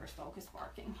barking. The neighbor's dog is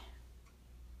barking.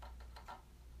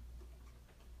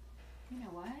 You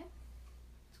know what?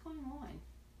 What's going on?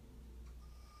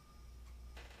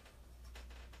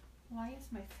 Why is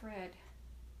my thread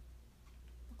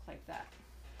look like that?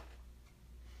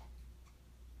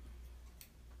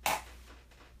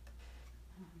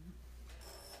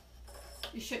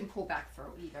 You shouldn't pull back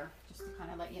through either, just to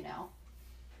kind of let you know.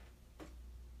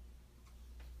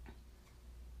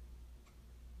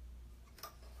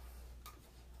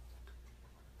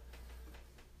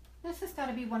 This has got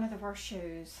to be one of the worst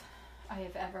shows I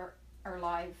have ever, or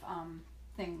live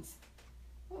things.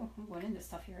 Oh, I'm going into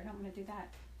stuff here. I don't want to do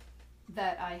that.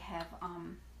 That I have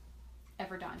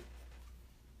ever done.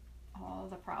 All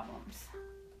the problems.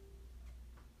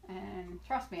 And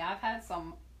trust me, I've had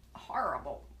some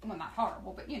horrible, well, not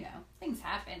horrible, but you know, things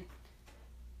happen.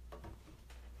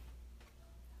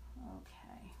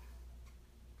 Okay.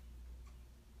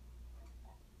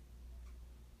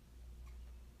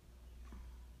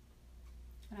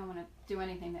 I don't want to do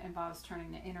anything that involves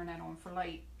turning the internet on for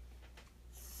light.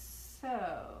 So,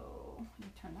 let me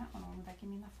turn that one on. Will that give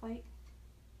me enough light?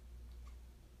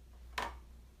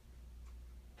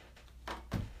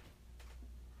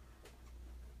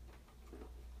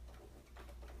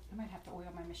 I might have to oil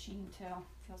my machine too.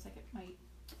 Feels like it might.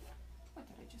 What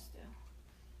did I just do?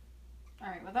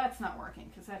 Alright, well that's not working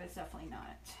because that is definitely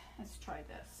not. Let's try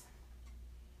this.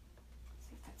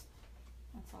 See if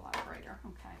that's a lot brighter.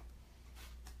 Okay.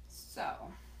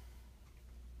 So,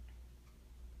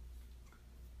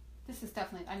 this is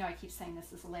definitely, I know I keep saying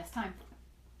this is the last time,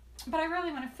 but I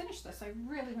really want to finish this. I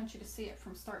really want you to see it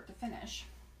from start to finish.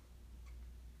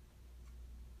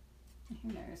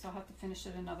 Who knows, I'll have to finish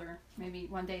it another, maybe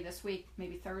one day this week,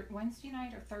 maybe Wednesday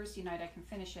night or Thursday night I can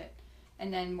finish it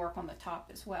and then work on the top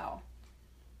as well.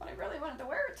 But I really wanted to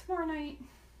wear it tomorrow night.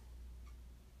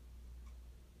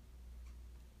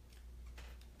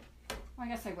 Well, I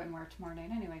guess I wouldn't wear it tomorrow night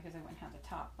anyway because I wouldn't have the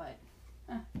top, but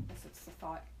I guess it's the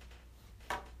thought.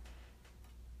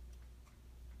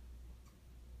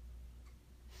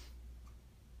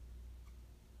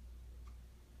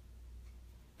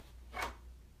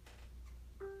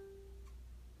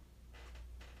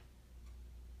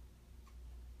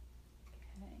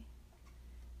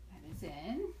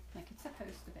 In like it's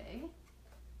supposed to be,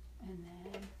 and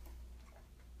then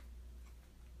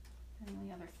the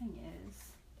only other thing is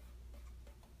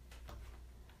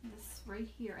this right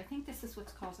here. I think this is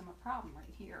what's causing a problem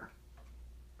right here.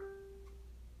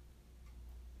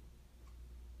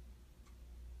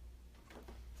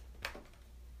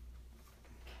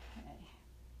 Okay.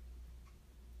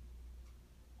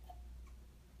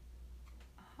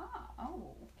 Aha.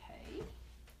 Oh, okay.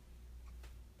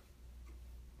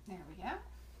 There we go.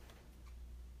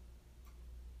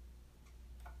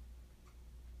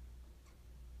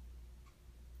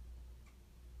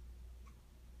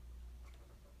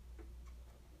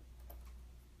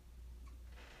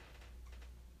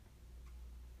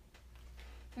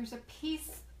 There's a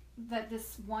piece that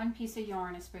this one piece of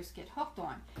yarn is supposed to get hooked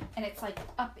on, and it's like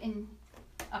up in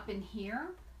here,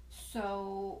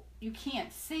 so you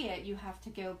can't see it. You have to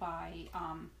go by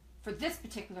for this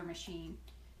particular machine,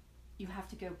 you have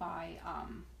to go by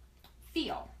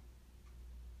feel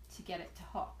to get it to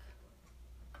hook.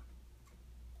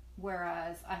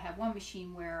 Whereas I have one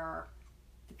machine where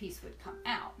the piece would come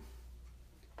out,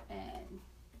 and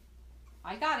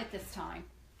I got it this time.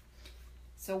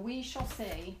 So we shall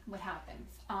see what happens.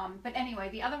 But anyway,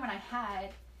 the other one I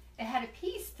had, it had a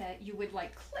piece that you would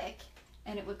like click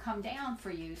and it would come down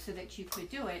for you so that you could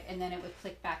do it, and then it would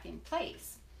click back in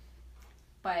place.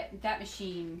 But that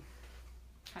machine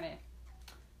kind of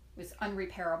was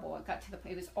unrepairable. It got to the,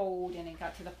 it was old, and it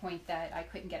got to the point that I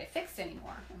couldn't get it fixed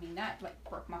anymore. I mean, that like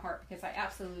broke my heart because I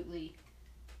absolutely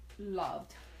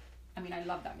loved, I mean, I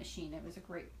loved that machine. It was a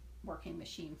great working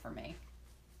machine for me.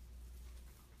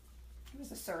 It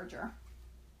was a serger.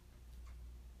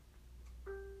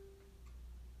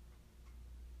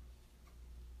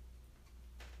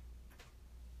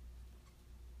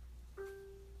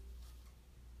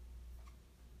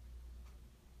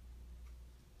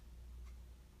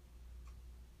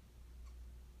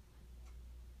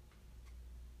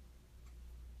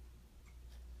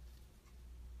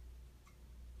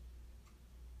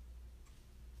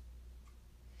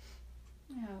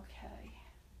 Okay.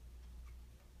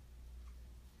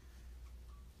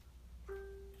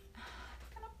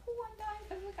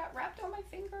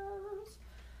 my fingers.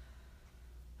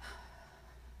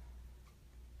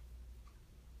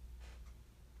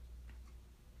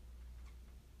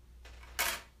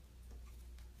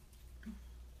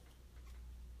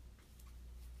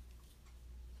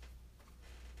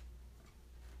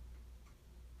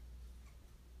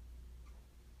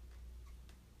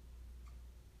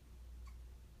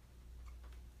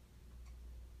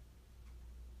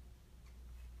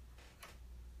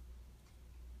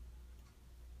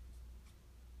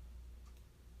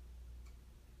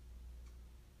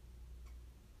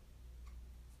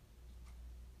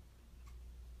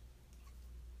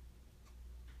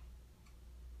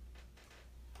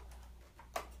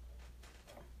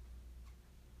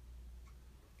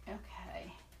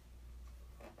 Okay.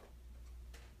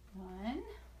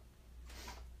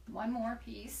 One more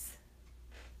piece.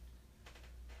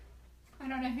 I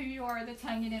don't know who you are that's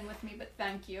hanging in with me, but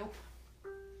thank you.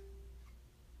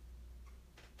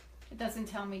 It doesn't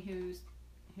tell me who's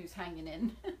hanging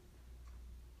in. Of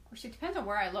course, it depends on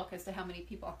where I look as to how many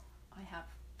people I have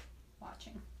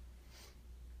watching.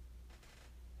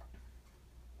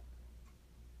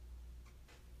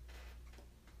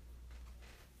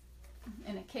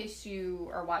 And in case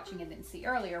you are watching and didn't see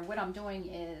earlier, what I'm doing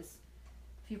is,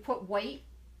 if you put weight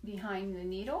behind the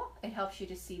needle, it helps you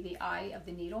to see the eye of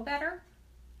the needle better.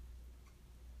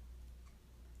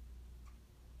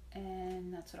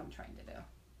 And that's what I'm trying to do.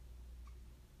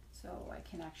 So I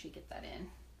can actually get that in.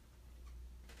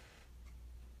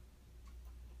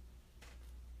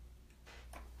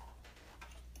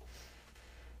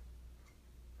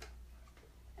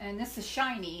 And this is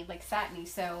shiny, like satiny,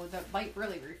 so the light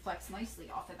really reflects nicely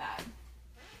off of that.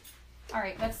 All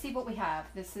right, let's see what we have.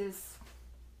 This is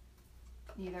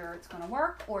either it's going to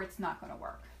work or it's not going to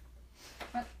work.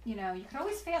 But, you know, you can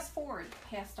always fast forward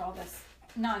past all this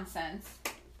nonsense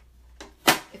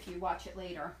if you watch it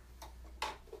later.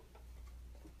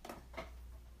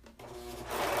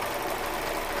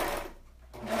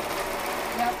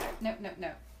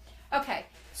 Nope. Okay,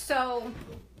 so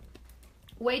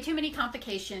way too many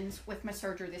complications with my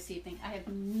serger this evening. I have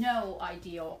no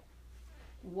idea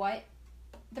what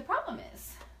the problem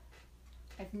is.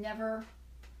 I've never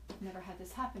had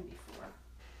this happen before.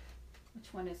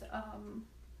 Which one is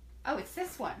oh, it's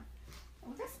this one.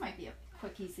 Oh, this might be a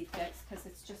quick easy fix because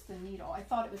it's just a needle. I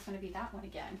thought it was going to be that one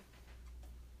again.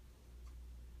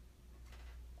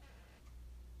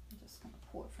 I'm just going to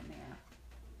pull it from there.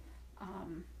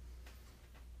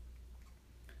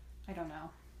 I don't know.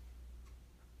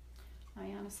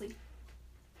 I honestly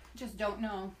just don't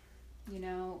know. You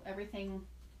know, everything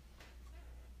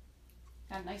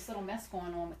got a nice little mess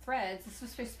going on with threads. This was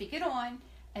supposed to be good on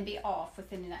and be off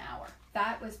within an hour.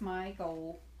 That was my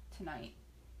goal tonight.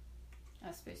 I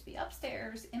was supposed to be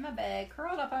upstairs in my bed,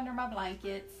 curled up under my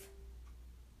blankets,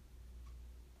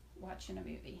 watching a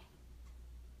movie.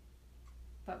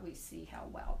 But we see how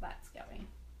well that's going.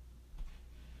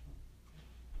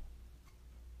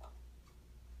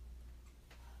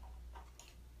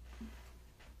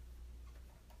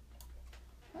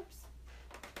 Oops.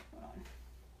 Hold on.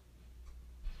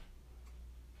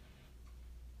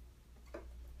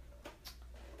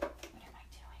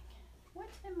 What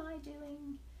am I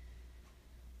doing?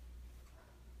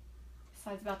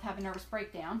 Besides about to have a nervous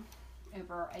breakdown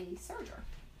over a serger.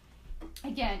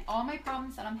 Again, all my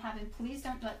problems that I'm having, please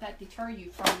don't let that deter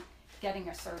you from getting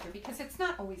a serger because it's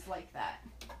not always like that.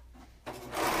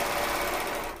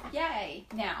 Yay!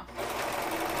 Now,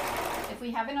 if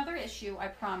we have another issue, I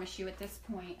promise you at this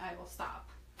point I will stop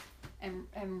and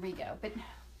re-go. But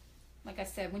like I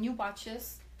said, when you watch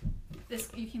this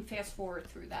you can fast forward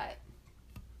through that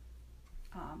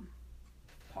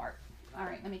part. All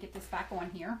right, let me get this back on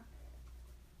here.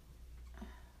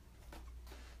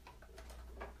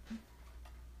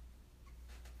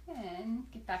 And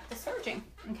get back to serging.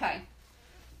 Okay.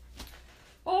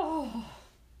 Oh.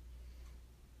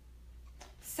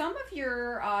 Some of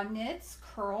your knits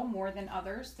curl more than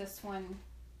others. This one,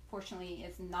 fortunately,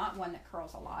 is not one that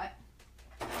curls a lot.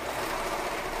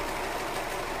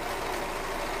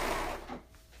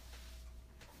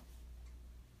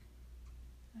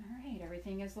 All right,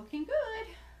 everything is looking good.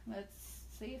 Let's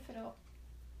see if it'll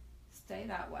stay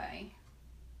that way.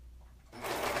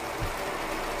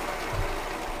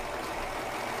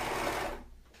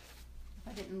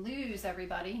 I didn't lose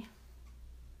everybody.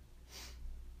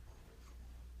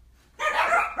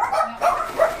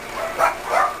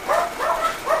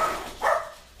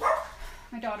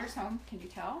 My daughter's home, can you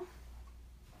tell?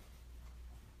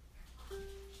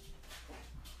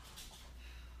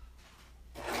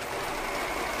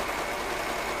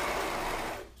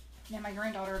 Yeah, my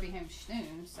granddaughter be home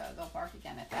soon, so they'll bark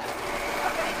again at that.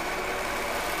 Okay.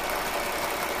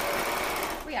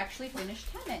 We actually finished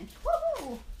hemming.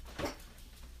 Woo!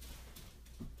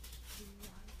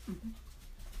 Mm-hmm.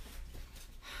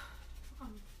 I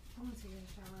want to take a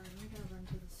shower and I gotta run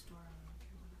to the store.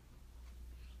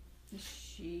 Is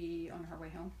she on her way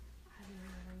home? I don't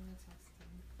know. I'm gonna text them.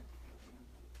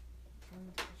 I'm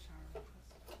gonna take a shower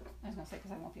first. I was gonna say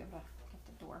because I won't be able to get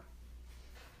the door.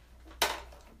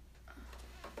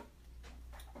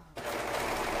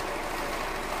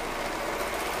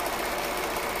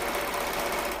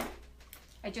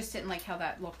 I just didn't like how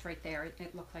that looked right there.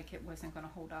 It looked like it wasn't going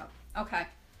to hold up. Okay.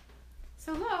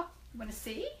 So look, you want to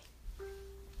see?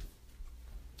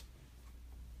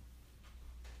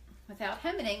 Without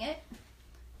hemming it,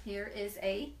 here is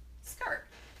a skirt.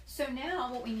 So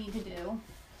now what we need to do,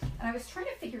 and I was trying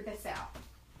to figure this out.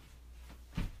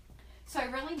 So I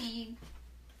really need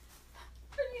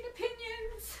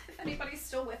opinions. If anybody's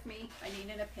still with me, I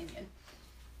need an opinion.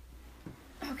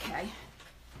 Okay.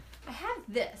 I have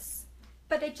this,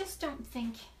 but I just don't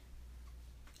think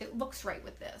it looks right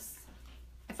with this.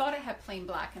 I thought I had plain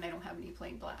black and I don't have any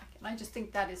plain black. And I just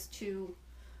think that is too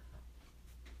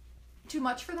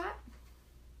much for that.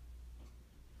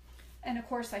 And of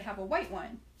course I have a white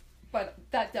one, but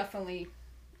that definitely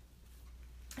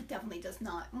does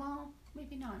not. Well,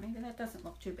 maybe not. Maybe that doesn't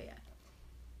look too bad.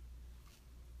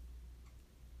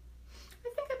 I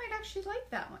think I might actually like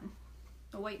that one.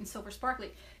 The white and silver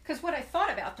sparkly. Because what I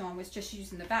thought about doing was just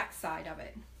using the back side of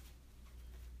it.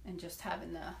 And just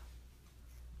having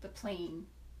the plain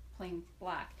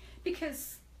black.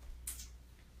 Because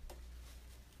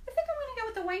I think I'm going to go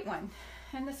with the white one.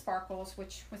 And the sparkles,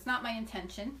 which was not my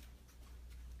intention.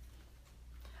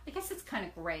 I guess it's kind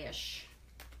of grayish.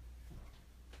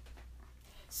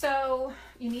 So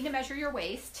you need to measure your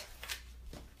waist.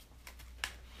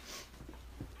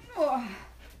 Oh.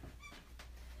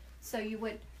 So you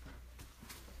would,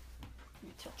 let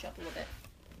me tilt you up a little bit.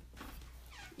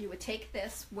 You would take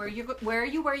this where you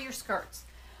wear your skirts.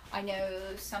 I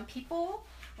know some people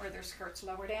wear their skirts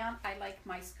lower down. I like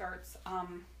my skirts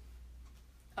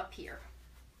up here.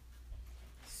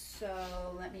 So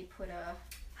let me put a.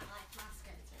 I like my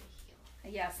skirts right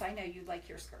here. Yes, I know you like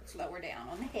your skirts lower down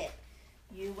on the hip.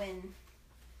 You and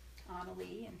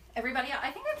Annalie and everybody else.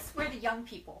 I think that's where the young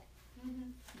people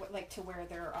like to wear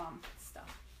their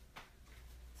stuff.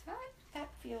 So that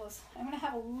feels. I'm gonna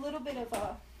have a little bit of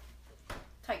a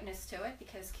tightness to it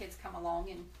because kids come along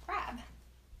and grab.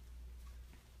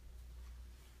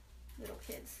 Little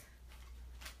kids.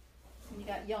 And you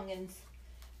got youngins.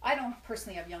 I don't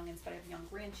personally have youngins, but I have young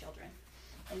grandchildren.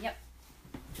 And yep,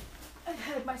 I've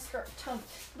had my skirt tugged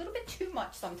a little bit too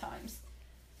much sometimes.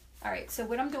 All right, so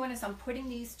what I'm doing is I'm putting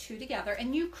these two together,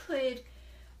 and you could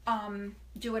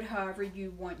do it however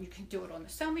you want. You can do it on the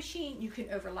sewing machine. You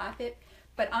can overlap it,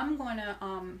 but I'm going to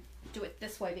do it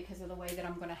this way because of the way that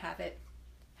I'm going to have it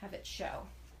show.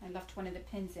 I left one of the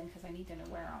pins in because I need to know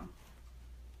where I'm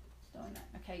doing that.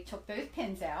 Okay, took those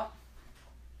pins out.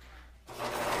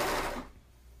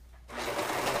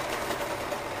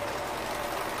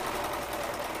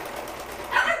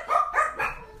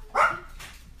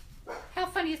 How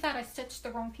funny is that? I stitched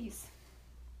the wrong piece.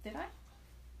 Did I?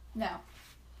 No.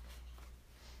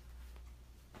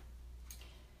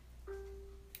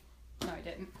 No, I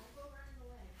didn't.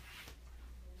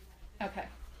 Okay.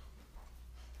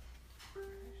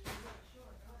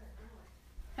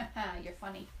 You're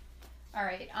funny. All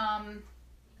right.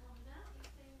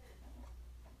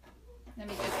 Let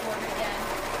me just work it again.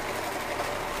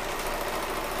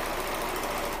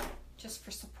 Just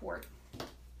for support.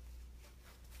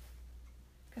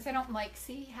 Because I don't like,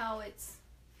 see how it's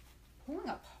pulling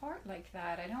apart like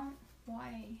that. I don't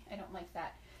like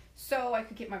that. So I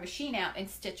could get my machine out and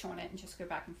stitch on it and just go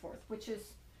back and forth, which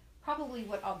is probably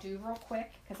what I'll do real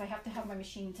quick because I have to have my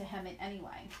machine to hem it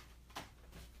anyway.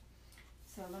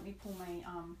 So let me pull my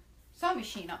sewing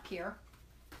machine up here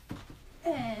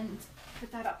and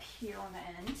put that up here on the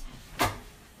end.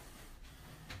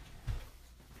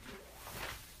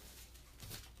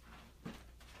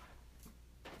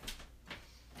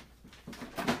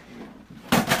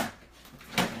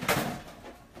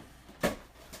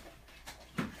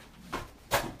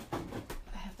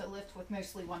 I have to lift with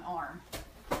mostly one arm.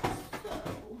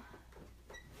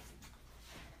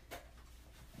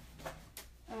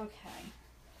 Okay.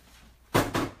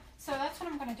 So that's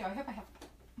what I'm going to do. I hope I have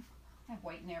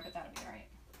white in there, but that'll be all right.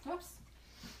 Whoops.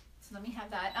 So let me have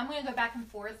that. I'm going to go back and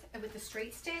forth with the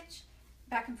straight stitch,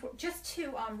 back and forth, just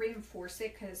to reinforce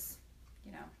it, because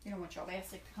you know you don't want your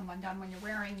elastic to come undone when you're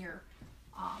wearing your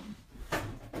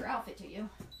outfit, do you?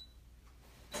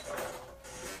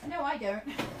 No, I don't.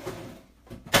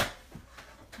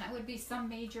 That would be some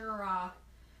major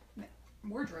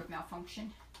wardrobe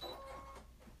malfunction.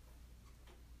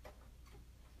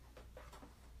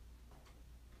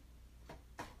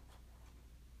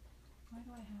 Why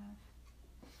do I have?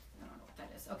 I don't know what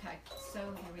that is. Okay, so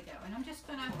here we go. And I'm just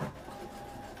gonna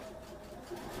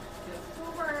go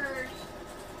forward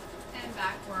and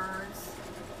backwards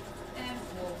and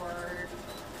forward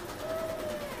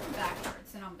and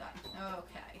backwards, and I'm done.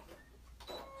 Okay.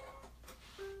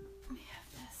 Let me have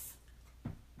this.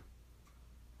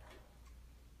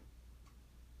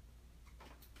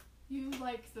 You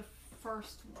like the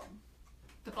first one?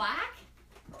 The black?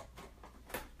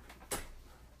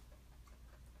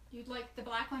 You'd like the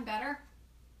black one better?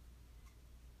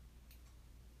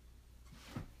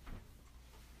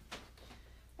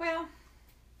 Well,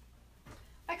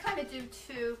 I kind of do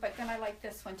too, but then I like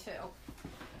this one too.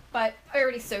 But I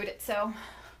already sewed it, so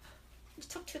it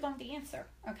took too long to answer.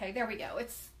 Okay, there we go.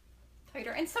 It's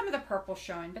tighter. And some of the purple's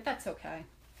showing, but that's okay.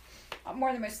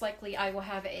 More than most likely, I will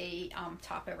have a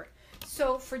top over it.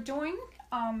 So for doing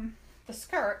the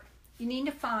skirt, you need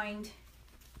to find,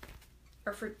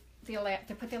 or for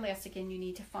to put the elastic in, you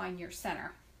need to find your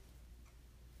center.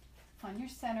 Find your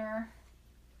center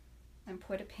and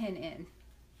put a pin in.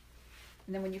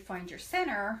 And then when you find your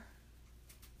center,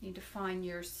 you need to find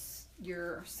your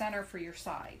center for your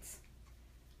sides.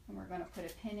 And we're going to put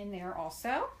a pin in there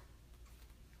also.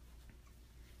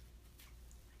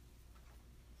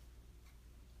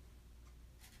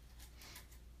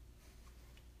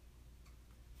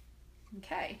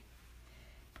 Okay.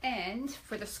 And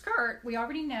for the skirt, we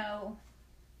already know,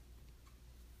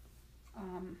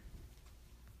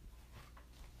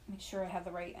 make sure I have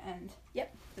the right end.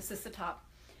 Yep, this is the top.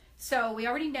 So we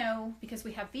already know, because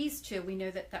we have these two, we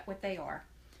know that what they are.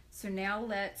 So now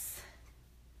let's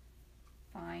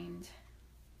find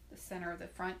the center of the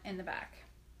front and the back.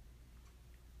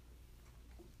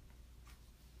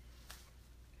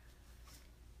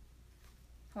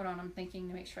 Hold on, I'm thinking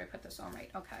to make sure I put this on right.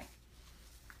 Okay.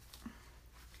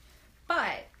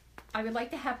 But I would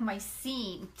like to have my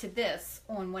seam to this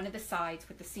on one of the sides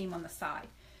with the seam on the side.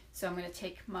 So I'm going to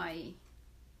take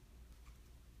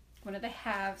one of the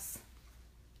halves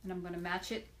and I'm going to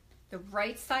match it the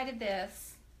right side of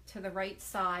this to the right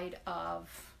side of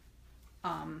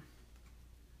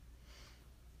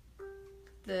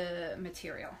the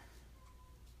material.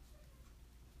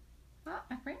 Well,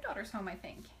 my granddaughter's home, I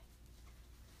think.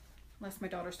 Unless my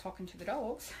daughter's talking to the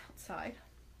dogs outside.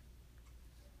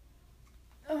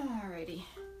 Alrighty,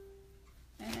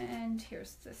 and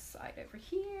here's this side over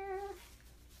here.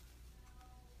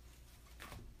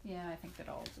 Yeah, I think the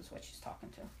dogs is what she's talking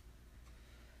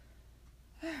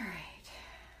to. Alright.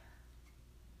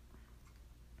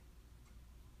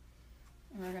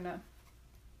 And we're gonna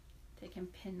take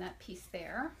and pin that piece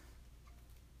there.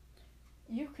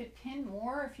 You could pin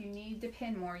more if you need to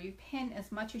pin more. You pin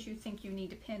as much as you think you need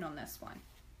to pin on this one.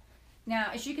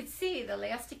 Now, as you can see, the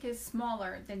elastic is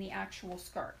smaller than the actual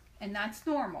skirt, and that's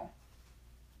normal,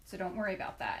 so don't worry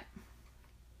about that.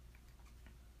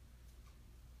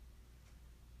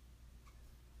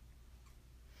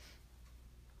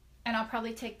 And I'll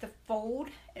probably take the fold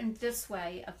in this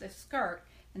way of the skirt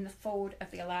and the fold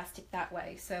of the elastic that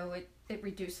way, so it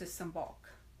reduces some bulk.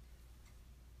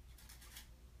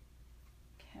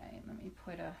 Okay, let me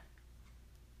put a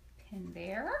pin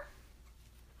there.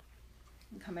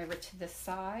 And come over to this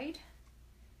side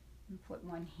and put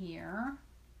one here.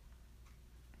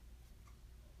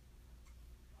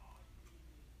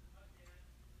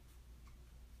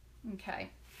 Okay.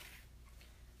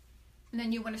 And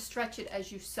then you want to stretch it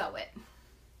as you sew it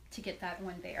to get that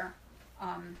one there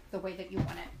the way that you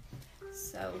want it.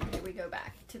 So here we go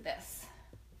back to this.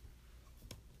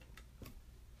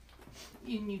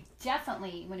 You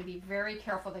definitely want to be very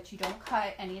careful that you don't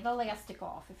cut any of the elastic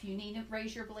off. If you need to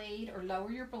raise your blade or lower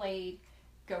your blade,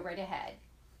 go right ahead.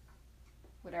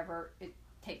 Whatever it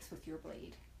takes with your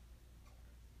blade.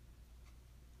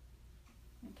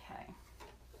 Okay.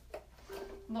 A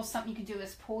little something you can do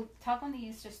is tug on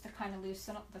these just to kind of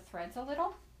loosen up the threads a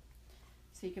little.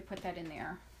 So you could put that in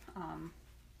there. I'm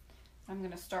going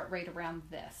to start right around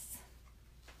this.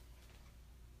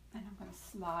 And I'm going to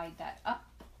slide that up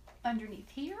underneath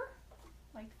here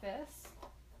like this.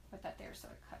 Put that there so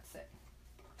it cuts it.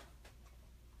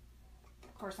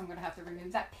 Of course, I'm going to have to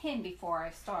remove that pin before I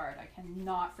start. I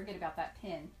cannot forget about that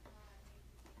pin.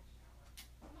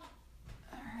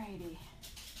 Alrighty.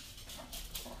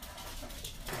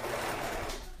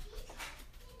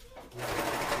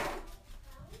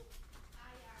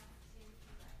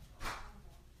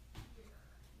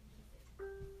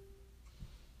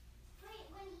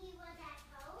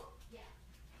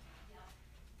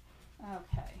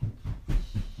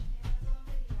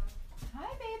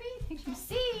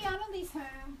 Natalie's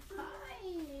home.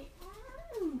 Hi.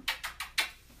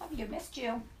 Have you missed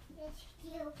you? Missed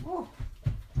you. Ooh.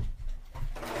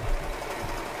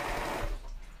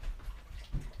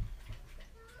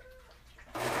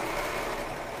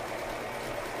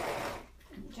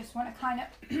 You just want to kind of,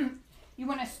 you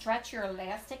want to stretch your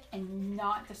elastic and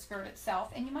not the skirt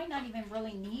itself. And you might not even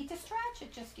really need to stretch.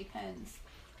 It just depends.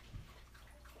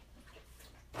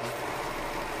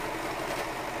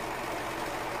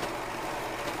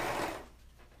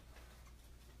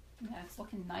 Yeah, it's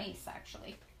looking nice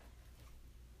actually.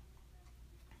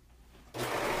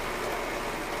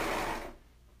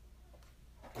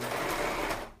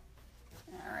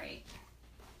 Alright.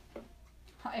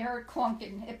 I heard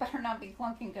clunking. It better not be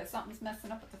clunking because something's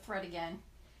messing up with the thread again.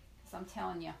 Because I'm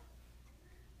telling you.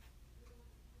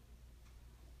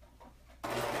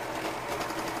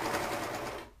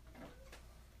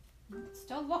 It's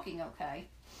still looking okay.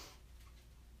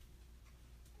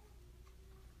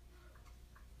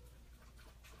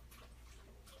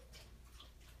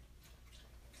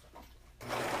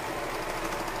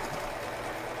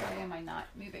 Not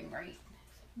moving right,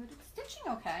 but it's stitching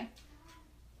okay.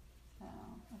 So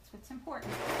that's what's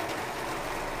important.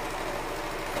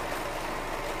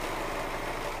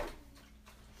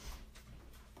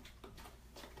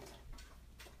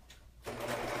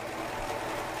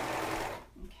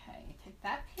 Okay, take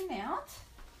that pin out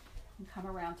and come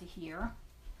around to here.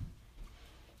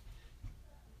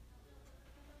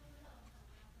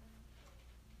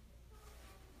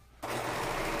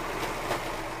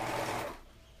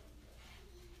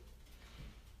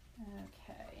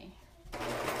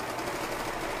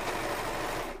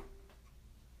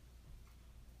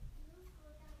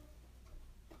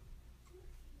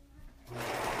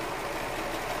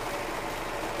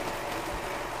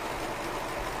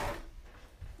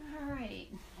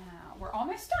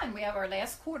 Done. We have our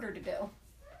last quarter to do.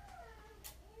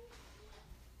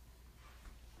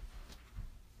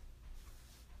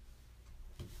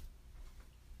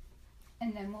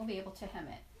 And then we'll be able to hem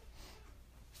it.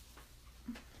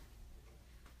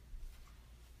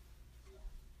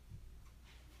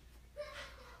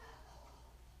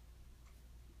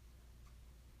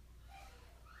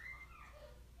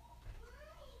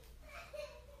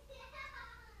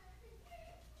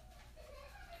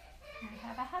 We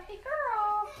have a happy girl.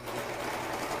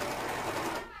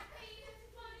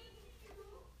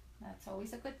 That's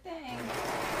always a good thing.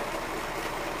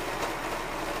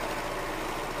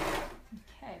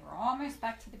 Okay, we're almost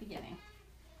back to the beginning.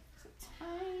 Just a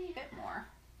tiny bit more.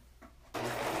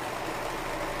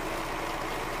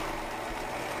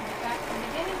 Back to the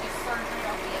beginning, just serge right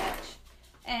off the edge.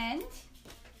 And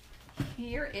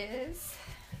here is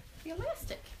the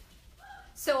elastic.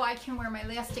 So I can wear my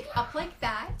elastic up like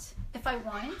that if I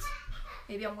want.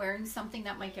 Maybe I'm wearing something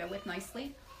that might go with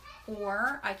nicely.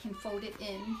 Or I can fold it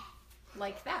in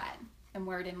like that and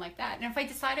wear it in like that. And if I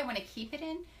decide I want to keep it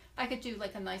in, I could do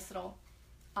like a nice little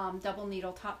double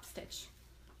needle top stitch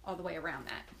all the way around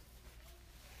that.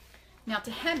 Now to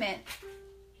hem it,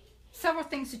 several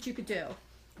things that you could do.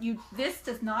 This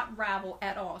does not ravel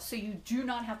at all, so you do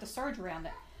not have to serge around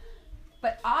it.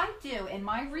 But I do, and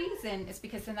my reason is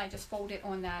because then I just fold it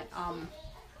on that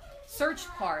serge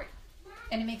part,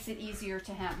 and it makes it easier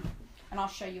to hem. And I'll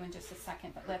show you in just a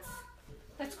second, but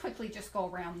let's quickly just go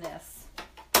around this.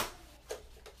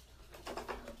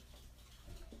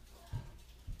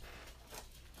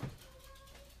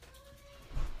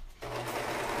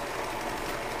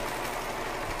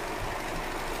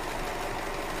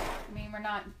 I mean, we're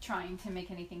not trying to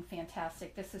make anything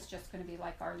fantastic. This is just going to be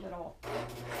like our little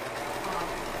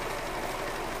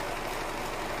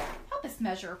help us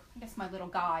measure, I guess, my little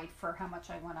guide for how much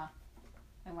I want to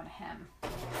hem.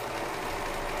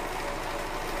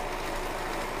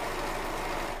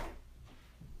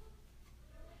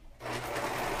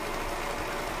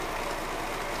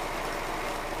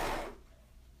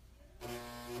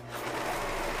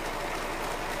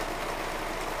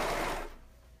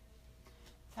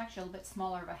 Actually a little bit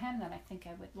smaller of a hem than I think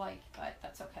I would like, but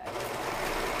that's okay.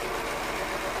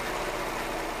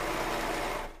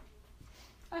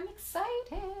 I'm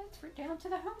excited. We're down to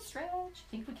the home stretch.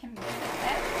 I think we can make it.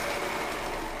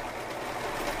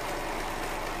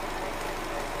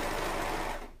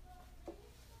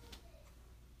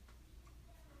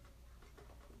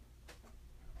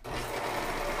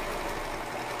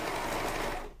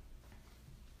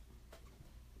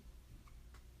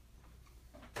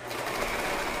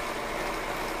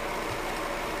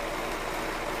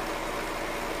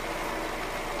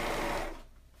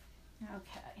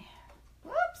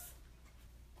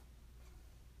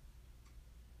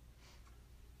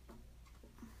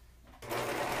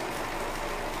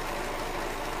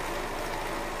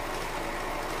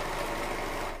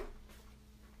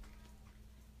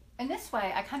 this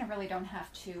way I kind of really don't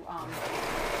have to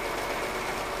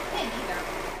pin either,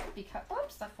 because,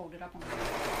 oops, that folded up on me.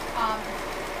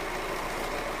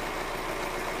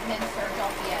 And then serge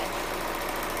off the edge.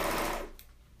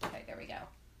 Okay, there we go.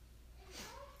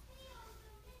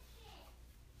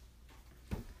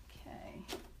 Okay.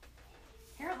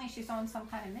 Apparently she's on some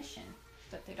kind of mission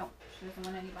that she doesn't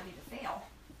want anybody to fail.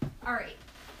 All right,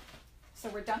 so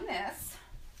we're done this.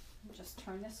 Just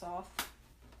turn this off.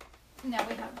 Now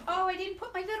we have, oh, I didn't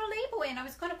put my little label in. I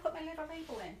was going to put my little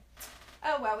label in.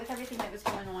 Oh, well, with everything that was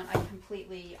going on, I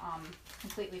completely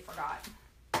forgot.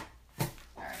 All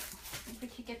right, I think we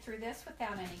could get through this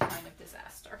without any kind of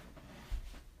disaster.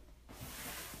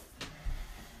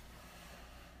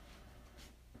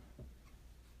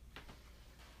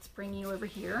 Let's bring you over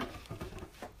here.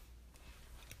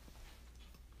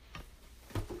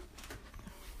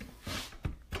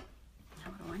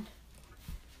 Hold on.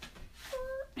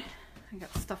 I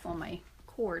got stuff on my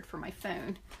cord for my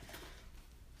phone.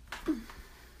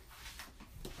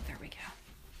 There we go.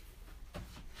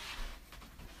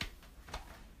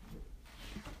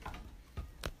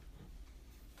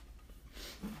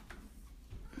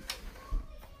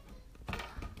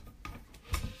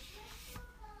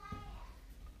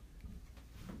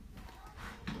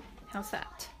 How's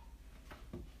that?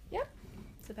 Yep,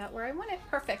 it's about where I want it.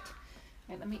 Perfect.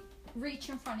 All right, let me reach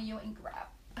in front of you and grab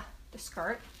the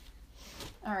skirt.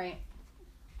 All right.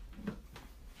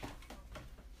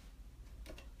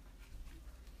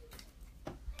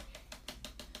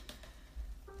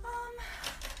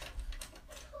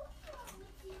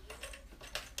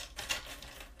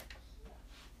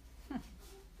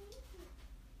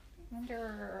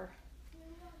 Wonder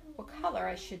what color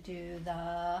I should do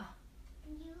the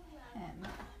hem.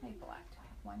 Maybe black. Do I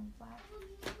have one black?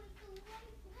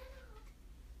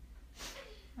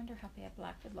 Wonder how bad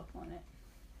black would look on it.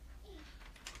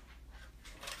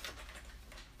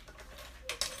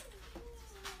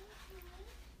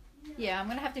 Yeah, I'm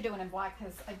gonna have to do it in black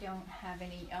because I don't have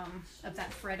any of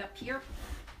that thread up here,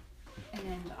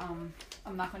 and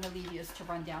I'm not going to leave you to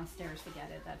run downstairs to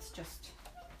get it. That's just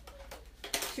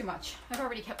too much. I've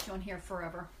already kept you on here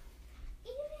forever.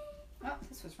 Oh,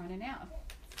 this was running out.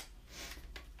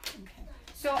 Okay,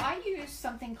 so I use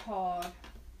something called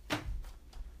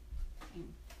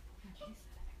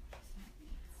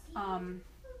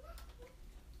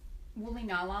woolly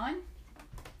nylon.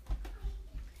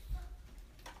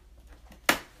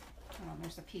 Oh,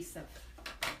 there's a piece of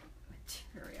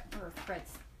material or thread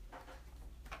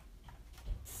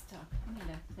stuck. I need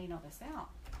to clean all this out.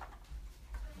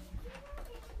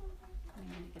 I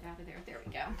need to get out of there. There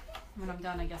we go. When I'm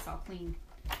done, I guess I'll clean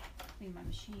my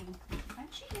machine.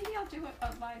 Actually, maybe I'll do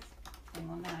a live thing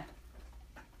on that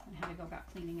and how to go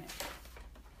about cleaning it.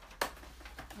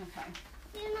 Okay.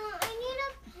 You know, I need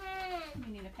a pen.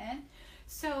 You need a pen?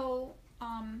 So,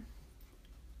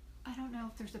 I don't know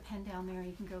if there's a pen down there.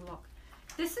 You can go look.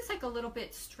 This is like a little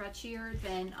bit stretchier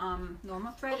than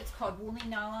normal thread. It's called woolly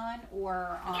nylon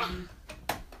or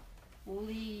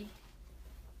woolly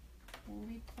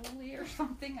poly or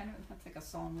something. I don't know if that's like a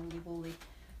song, woolly.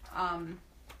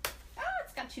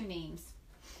 It's got two names.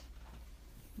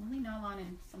 Woolly nylon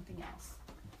and something else.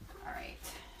 All right.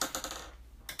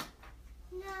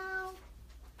 No.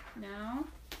 No?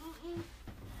 All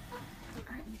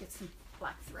right, let me get some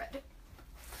black thread.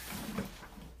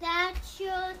 That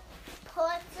should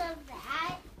put of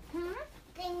that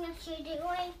thing that you're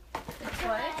doing. That's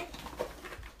what?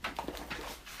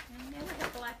 I never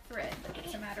had black thread, but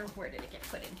it's a matter of where did it get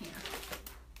put in here.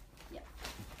 Yep,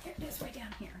 there it is, right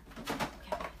down here.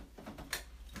 Okay.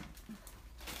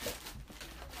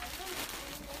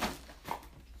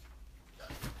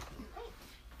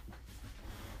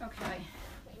 Okay.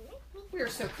 We are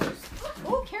so close.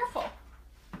 Oh, careful.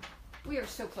 We are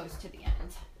so close to the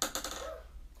end.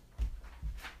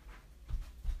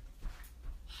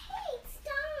 Hey,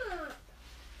 stop.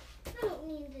 I don't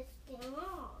need this thing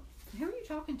off. Who are you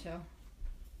talking to?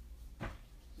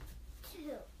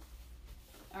 Two.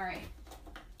 All right.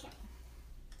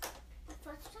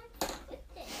 First time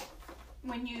with this.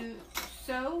 When you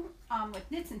sew with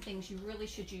knits and things, you really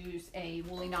should use a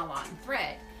woolly nylon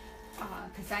thread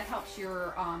because that helps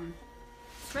your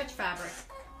stretch fabric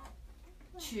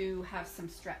to have some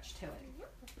stretch to it.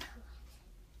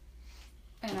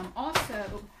 And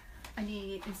I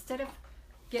need, instead of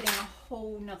getting a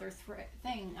whole nother thread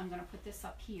thing, I'm going to put this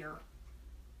up here.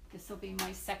 This will be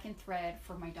my second thread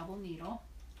for my double needle.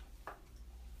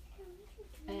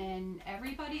 And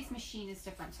everybody's machine is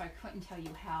different, so I couldn't tell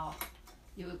you how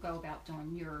you would go about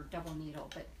doing your double needle,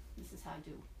 but this is how I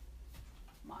do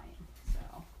mine.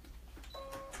 So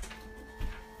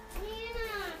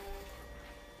Nina,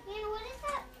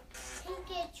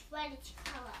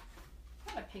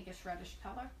 that pinkish reddish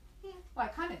color? Yeah. Well, I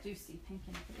kind of do see pink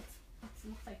in it, but it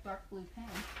looks like dark blue pen.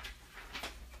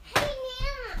 Hey,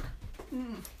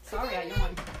 Nana. Sorry, I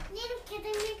yawned. Nana, can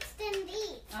I mix them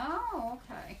these? Oh,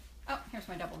 okay. Oh, here's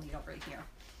my double needle right here.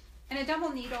 And a double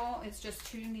needle is just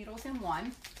 2 needles in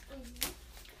one.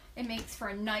 It makes for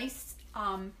a nice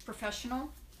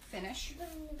professional finish.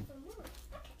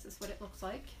 This is what it looks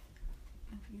like.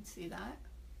 If you can see that.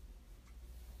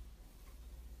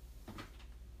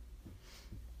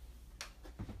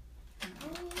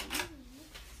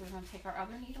 So we're going to take our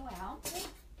other needle out.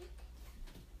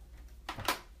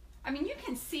 I mean, you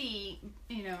can see,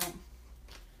 you know,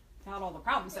 without all the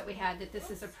problems that we had, that this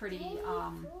is a pretty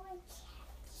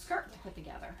skirt to put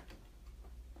together.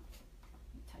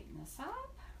 Tighten this up.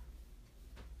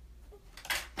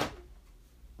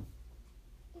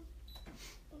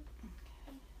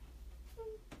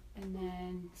 And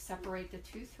then separate the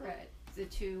two threads,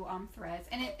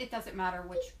 and it doesn't matter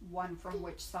which one from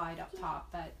which side up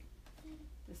top. That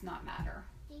does not matter.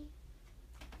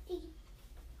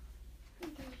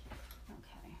 Okay.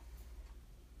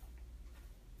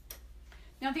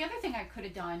 Now the other thing I could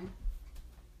have done,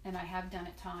 and I have done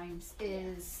at times,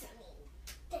 is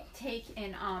take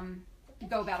and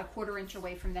go about a 1/4 inch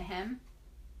away from the hem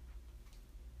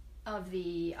of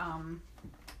the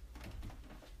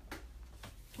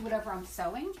whatever I'm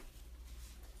sewing.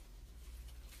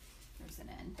 There's an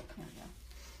end. Here we go.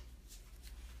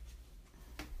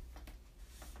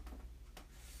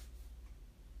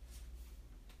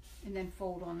 And then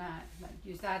fold on that.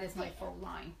 Use that as my fold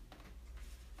line.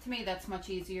 To me, that's much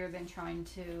easier than trying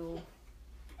to,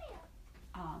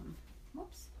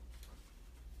 whoops.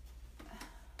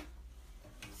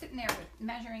 Sitting there with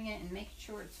measuring it and making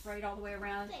sure it's right all the way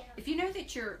around. If you know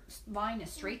that your line is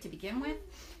straight to begin with,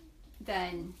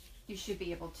 then you should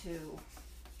be able to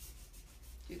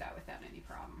do that without any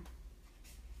problem.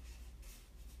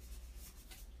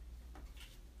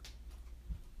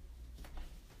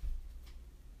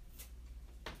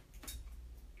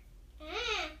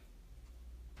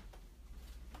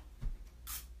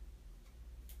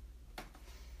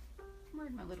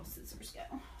 Where'd my little scissors go?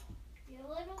 Your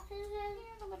little scissors?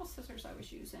 Yeah, the little scissors I was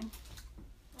using.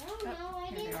 I don't know. I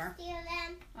here they didn't are. steal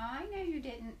them. I know you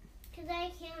didn't. Because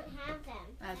I can't have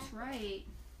them. That's right.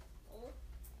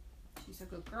 She's a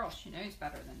good girl. She knows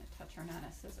better than to touch her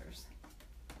Nana scissors.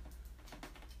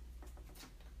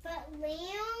 But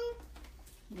Liam?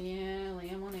 Yeah,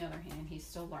 Liam on the other hand, he's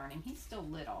still learning. He's still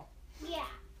little. Yeah.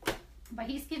 But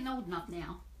he's getting old enough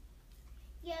now.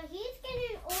 Yeah, he's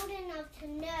getting old enough to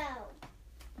know.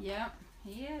 Yep,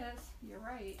 he is. You're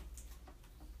right.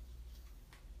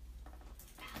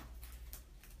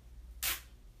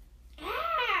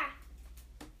 Ah!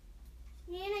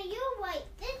 Nana, you're right.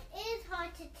 This is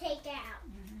hard to take out.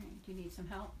 Alright, do you need some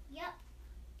help? Yep.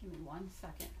 Give me 1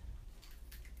 second.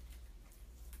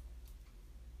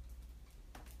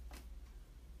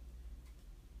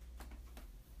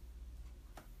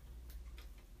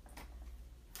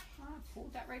 I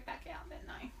pulled that right back out, didn't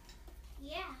I?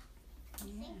 Yeah. I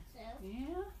Yeah. think so.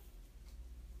 Yeah.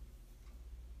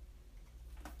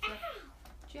 Ow!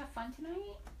 Did you have fun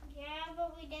tonight? Yeah,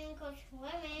 but we didn't go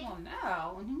swimming. Well,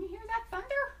 no. Didn't you hear that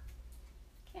thunder?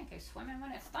 Can't go swimming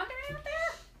when it's thundering out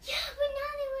there. Yeah, but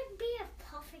now there would be a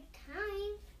perfect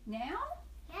time. Now?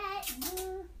 Yes.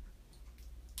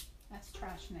 That's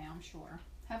trash now, I'm sure.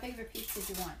 How big of a piece did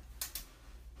you want?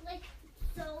 Like,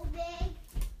 so big.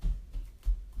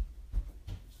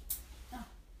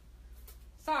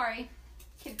 Sorry.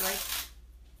 Kid break. That's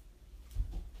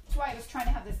why I was trying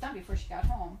to have this done before she got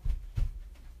home.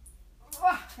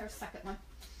 Oh, there's a second one.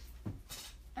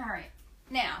 Alright.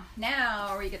 Now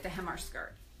we get to hem our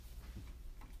skirt.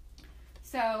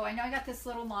 So I know I got this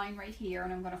little line right here,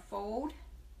 and I'm going to fold,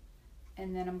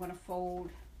 and then I'm going to fold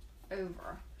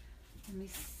over. Let me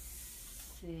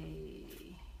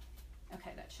see.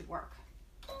 Okay, that should work.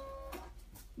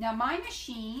 Now my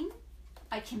machine,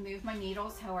 I can move my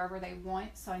needles however they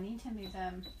want, so I need to move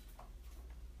them.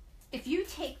 If you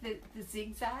take the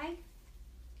zigzag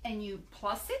and you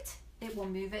plus it, it will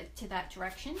move it to that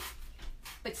direction,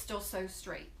 but still sew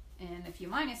straight. And if you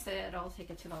minus it, it'll take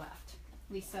it to the left.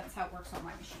 At least that's how it works on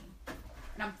my machine.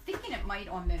 And I'm thinking it might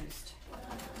on most.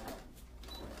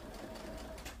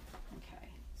 Okay,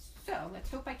 so let's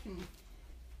hope I can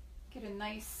get a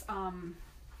nice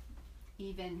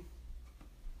even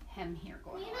hem here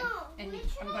going You on. know, And where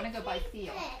should I'm going to I go by tape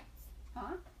feel. this?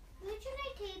 Huh? Where should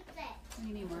I tape this? What do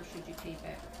you mean, where should you tape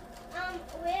it?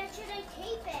 Where should I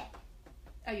tape it?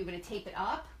 Oh, you're going to tape it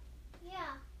up?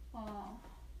 Yeah. Oh.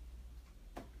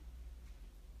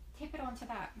 Tape it onto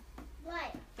that,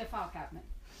 What? the file cabinet.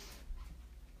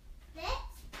 This?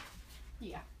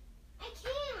 Yeah. I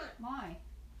can't. Why?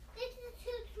 This is too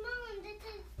small and this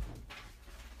is...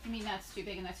 You mean that's too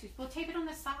big and that's too... Well, tape it on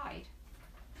the side.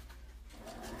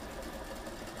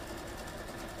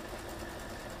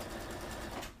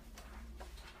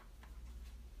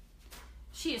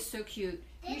 She is so cute.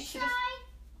 You This should. side?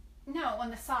 No,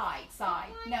 on the side.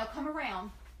 No, come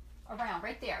around. Around,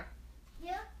 right there.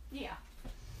 Yeah. Yeah.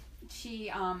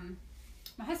 She,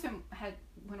 my husband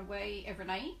went away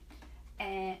overnight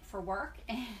and for work,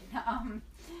 and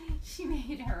she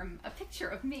made her a picture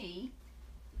of me,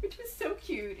 which was so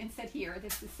cute, and said, "Here,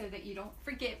 this is so that you don't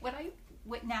forget what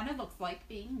Nana looks like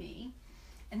being me."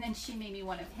 And then she made me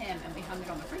one of him, and we hung it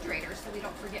on the refrigerator so we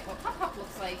don't forget what Pop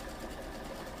looked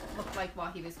like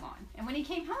while he was gone. And when he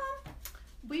came home,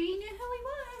 we knew who he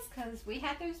was because we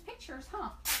had those pictures, huh?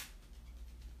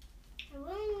 I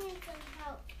really need some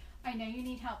help. I know you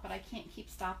need help, but I can't keep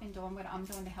stopping doing what I'm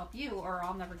doing to help you, or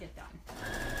I'll never get done.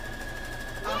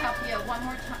 I'll help you one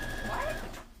more time. What?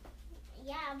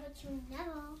 Yeah, but you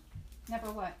never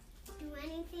Never what? do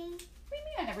anything. What do you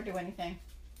mean I never do anything?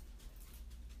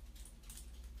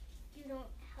 You don't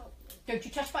help me. Don't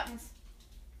you touch buttons?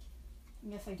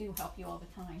 Yes, I do help you all the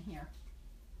time here.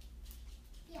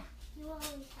 Yeah, you always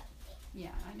help me.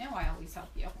 Yeah, I know I always help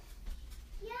you.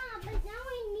 Yeah, but now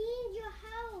I need your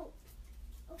help.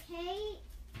 Okay?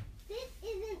 This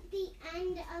isn't the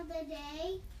end of the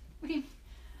day. What do you mean?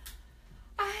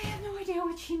 I have no idea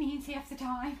what she means half the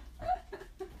time.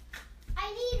 I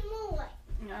need more.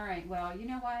 All right, well, you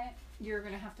know what? You're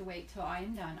going to have to wait till I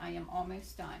am done. I am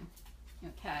almost done.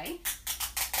 Okay?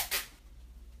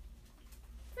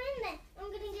 Brenda,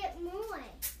 I'm gonna get more.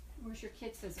 Where's your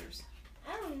kid scissors?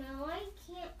 I don't know. I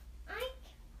can't.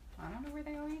 I don't know where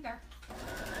they are either.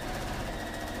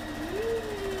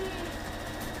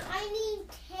 I need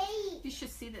tape. You should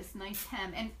see this nice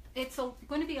hem, and it's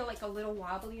going to be like a little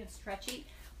wobbly and stretchy,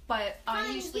 but I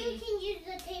Fine, usually you can use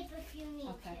the tape if you need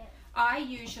Okay. to. I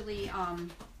usually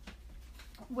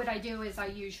what I do is I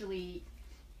usually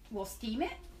will steam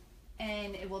it,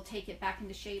 and it will take it back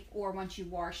into shape, or once you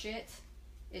wash it,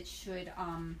 it should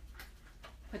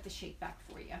put the shape back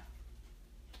for you.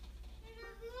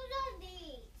 Who does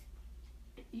these?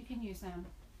 You can use them.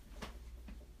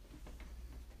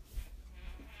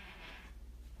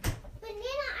 But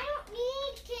Nana, I don't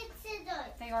need kid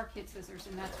scissors. They are kid scissors,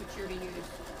 and that's what you're to use.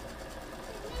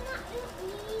 But Nana, I don't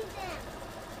need them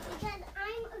because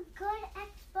I'm a good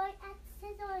expert at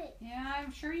scissors. Yeah,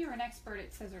 I'm sure you're an expert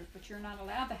at scissors, but you're not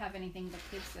allowed to have anything but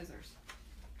kid scissors.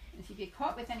 If you get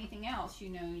caught with anything else, you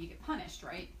know you get punished,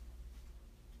 right?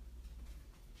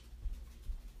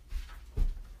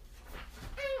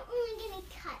 I'm only gonna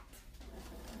cut.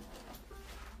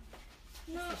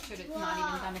 I should have not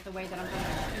even done it the way that I'm doing it. I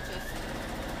should have just...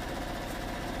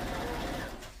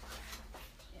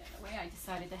 Yeah, the way I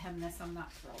decided to hem this, I'm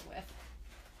not thrilled with.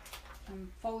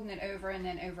 I'm folding it over and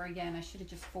then over again. I should have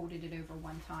just folded it over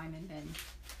one time and then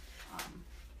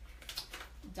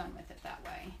done with it that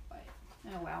way. But,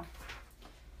 oh well.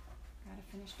 Gotta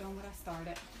finish doing what I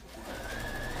started.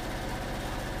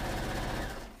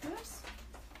 Oops.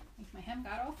 I think my hem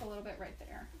got off a little bit right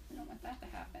there. I don't want that to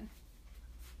happen.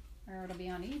 Or it'll be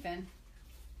uneven.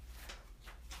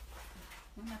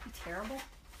 Wouldn't that be terrible?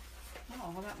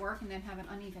 Oh, all that work and then have an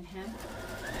uneven hem.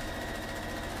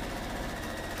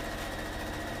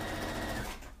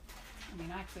 I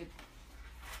mean, I could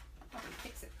probably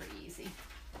fix it pretty easy.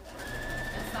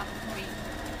 That's not the point.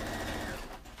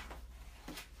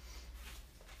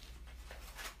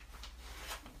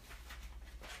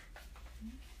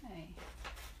 Okay.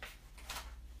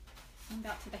 I'm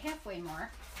about to the halfway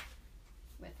mark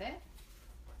with it.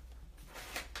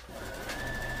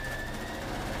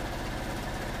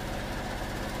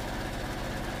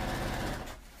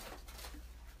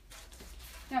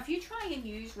 Now, if you try and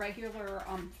use regular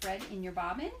thread in your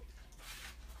bobbin,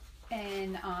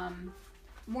 and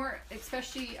more,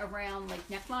 especially around like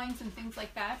necklines and things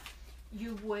like that,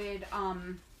 you would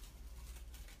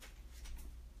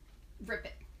rip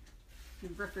it. You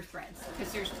rip your threads,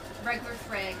 because there's regular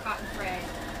thread, cotton thread,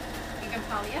 even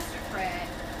polyester thread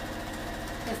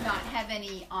does not have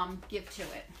any give to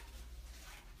it.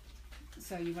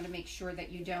 So you want to make sure that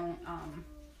you don't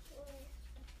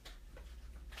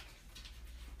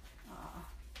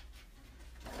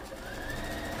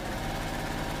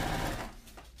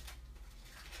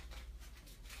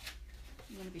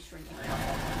you want to be sure you don't.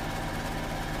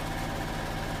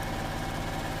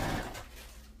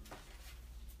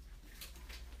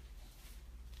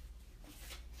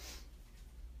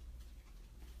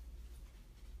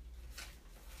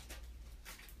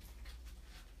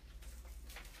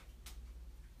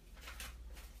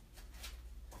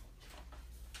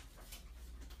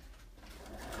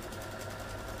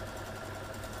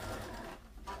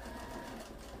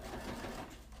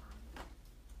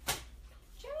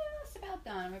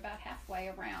 done. I'm about halfway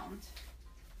around.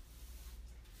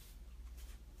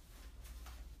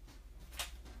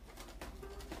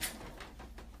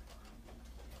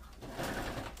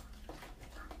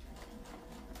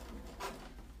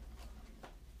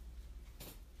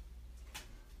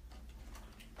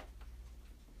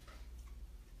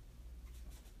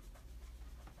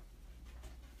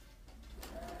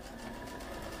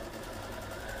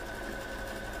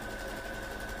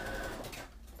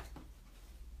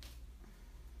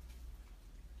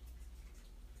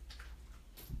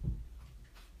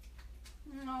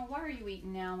 No, why are you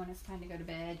eating now when it's time to go to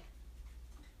bed?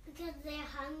 Because they're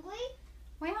hungry?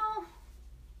 Well,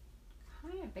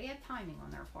 kind of bad timing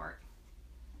on their part.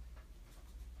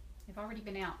 They've already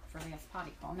been out for last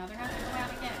potty call. Now they're going to go out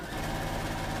again.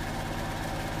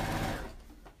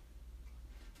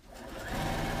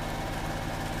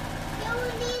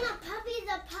 Being a puppy's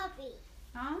a puppy.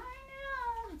 I know.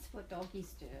 That's what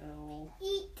doggies do.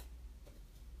 Eat.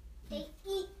 They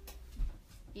eat.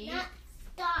 Eat. Not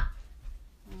stop.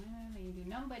 They do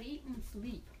nothing but eat and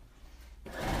sleep.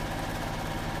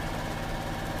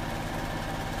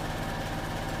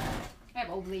 I have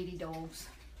old lady dogs.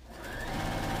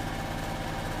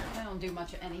 They don't do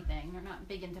much of anything. They're not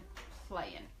big into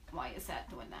playing. Why is that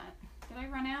doing that? Did I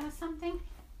run out of something?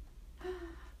 I ran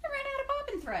out of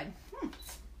bobbin thread.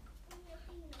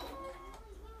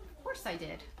 Of course I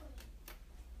did.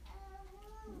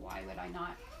 Why would I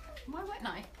not? Why wouldn't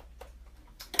I?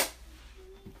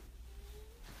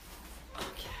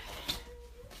 Okay.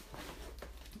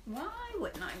 Why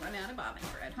wouldn't I run out of bobbin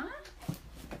thread, huh?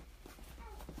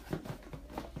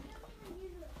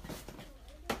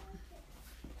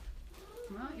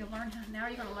 Well, you'll learn how, now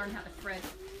you're going to learn how to thread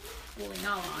woolly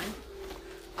nylon.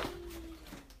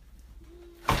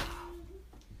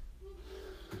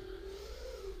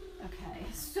 Okay,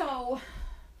 so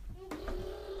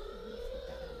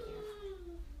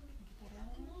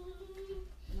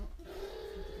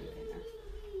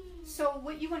so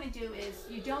what you want to do is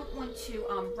you don't want to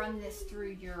run this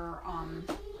through your no,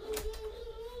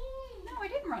 I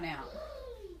didn't run out.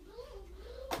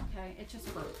 Okay, it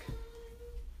just broke.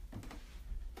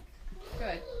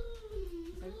 Good.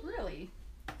 So really,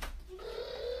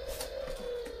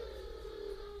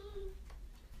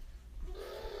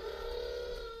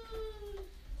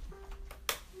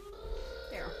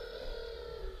 there.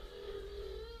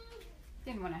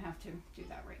 Didn't want to have to do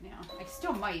that right now. I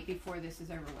still might before this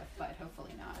is over with, but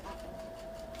hopefully not.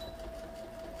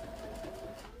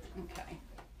 Okay.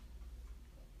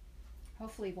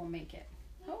 Hopefully we'll make it.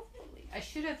 Hopefully. I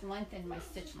should have lengthened my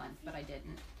stitch length, but I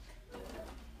didn't.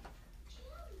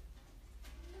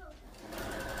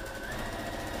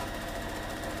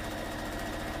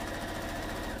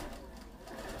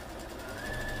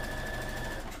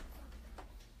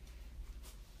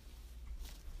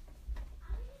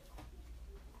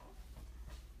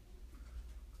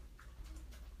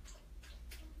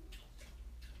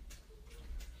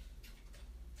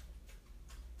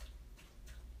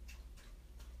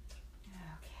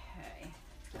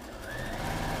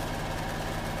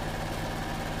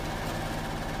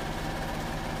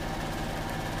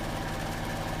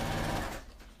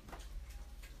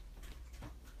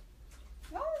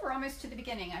 Almost to the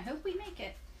beginning. I hope we make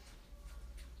it.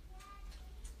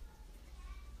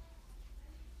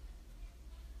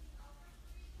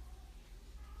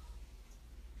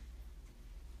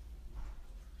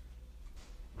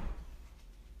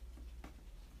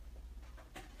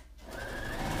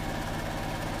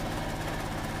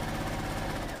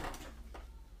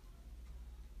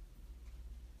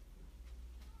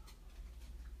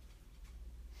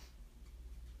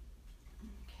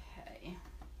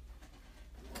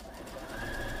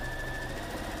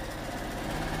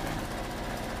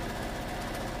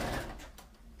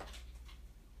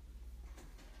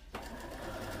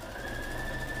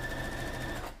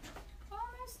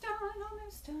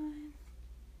 Done.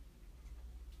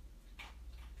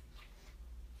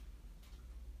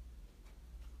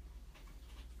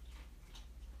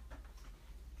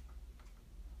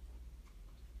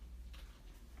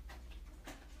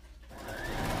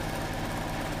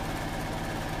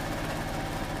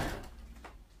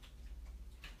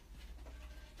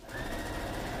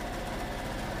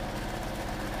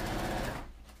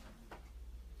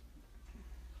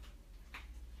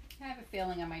 I have a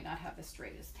feeling I might not have the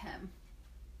straightest hem.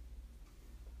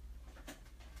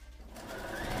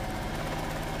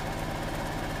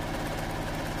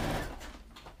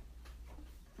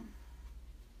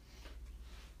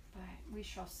 We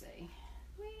shall see.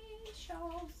 We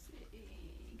shall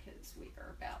see, because we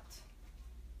are about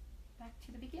back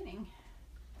to the beginning.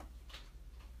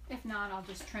 If not, I'll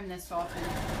just trim this off and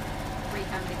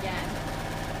rehem it again.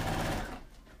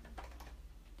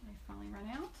 Did I finally run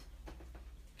out?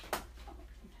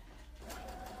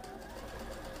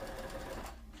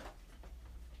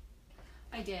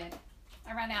 I did.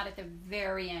 I ran out at the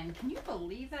very end. Can you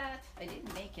believe that? I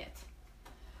didn't make it.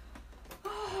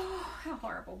 Oh, how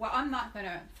horrible. Well, I'm not going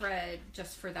to thread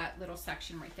just for that little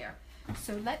section right there.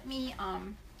 So let me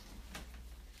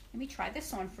try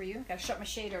this on for you. Got to shut my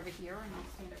shade over here, and I'll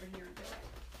stand over here and do it.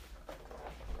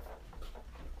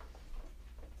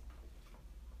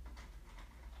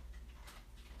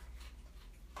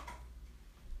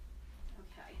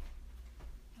 Okay. I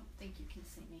don't think you can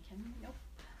see me, can you? Nope.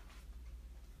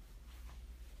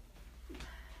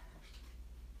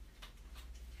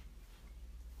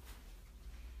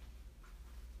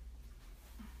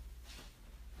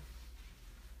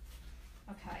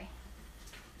 Okay.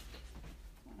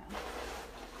 I'm gonna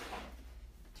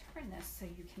turn this so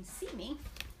you can see me.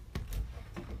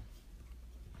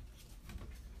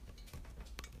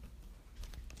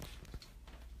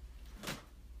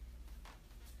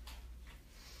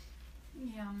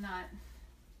 Yeah,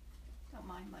 don't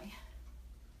mind my body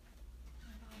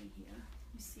here.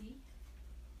 You see?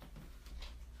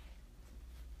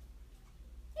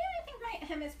 Yeah, I think my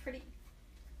hem is pretty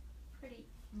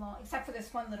long, except for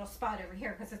this one little spot over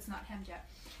here because it's not hemmed yet.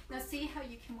 Now see how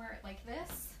you can wear it like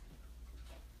this?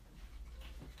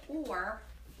 Or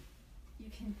you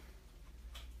can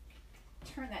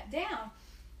turn that down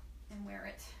and wear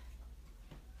it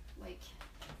like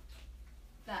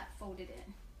that, folded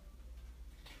in.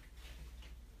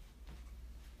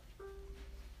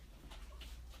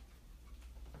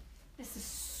 This is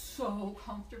so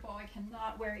comfortable. I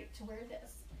cannot wait to wear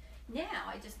this. Now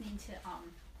I just need to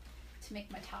make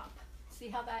my top. See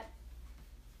how that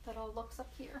all looks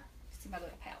up here? See my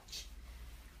little pouch.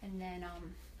 And then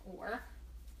or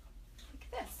like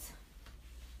this.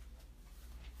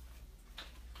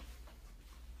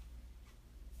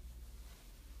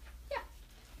 Yeah.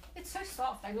 It's so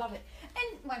soft. I love it.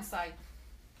 And once I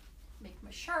make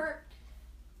my shirt,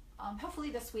 hopefully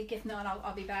this week. If not,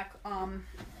 I'll be back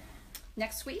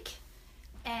next week,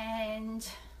 and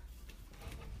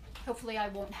hopefully I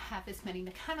won't have as many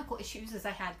mechanical issues as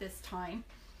I had this time.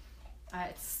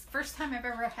 It's first time I've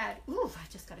ever had, ooh, I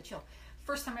just got a chill.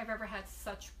 First time I've ever had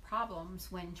such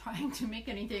problems when trying to make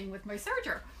anything with my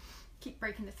serger. Keep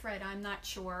breaking the thread. I'm not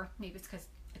sure. Maybe it's because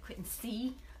I couldn't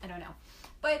see. I don't know.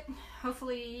 But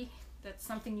hopefully that's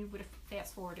something you would have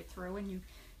fast forwarded through and you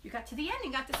got to the end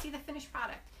and got to see the finished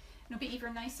product. It'll be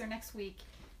even nicer next week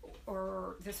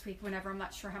or this week, whenever. I'm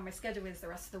not sure how my schedule is the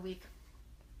rest of the week,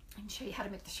 and show you how to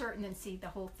make the shirt and then see the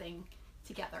whole thing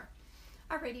together.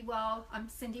 Alrighty, well, I'm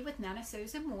Cindy with Nana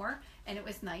Sews and More, and it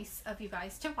was nice of you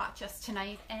guys to watch us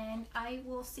tonight, and I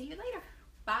will see you later.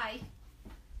 Bye.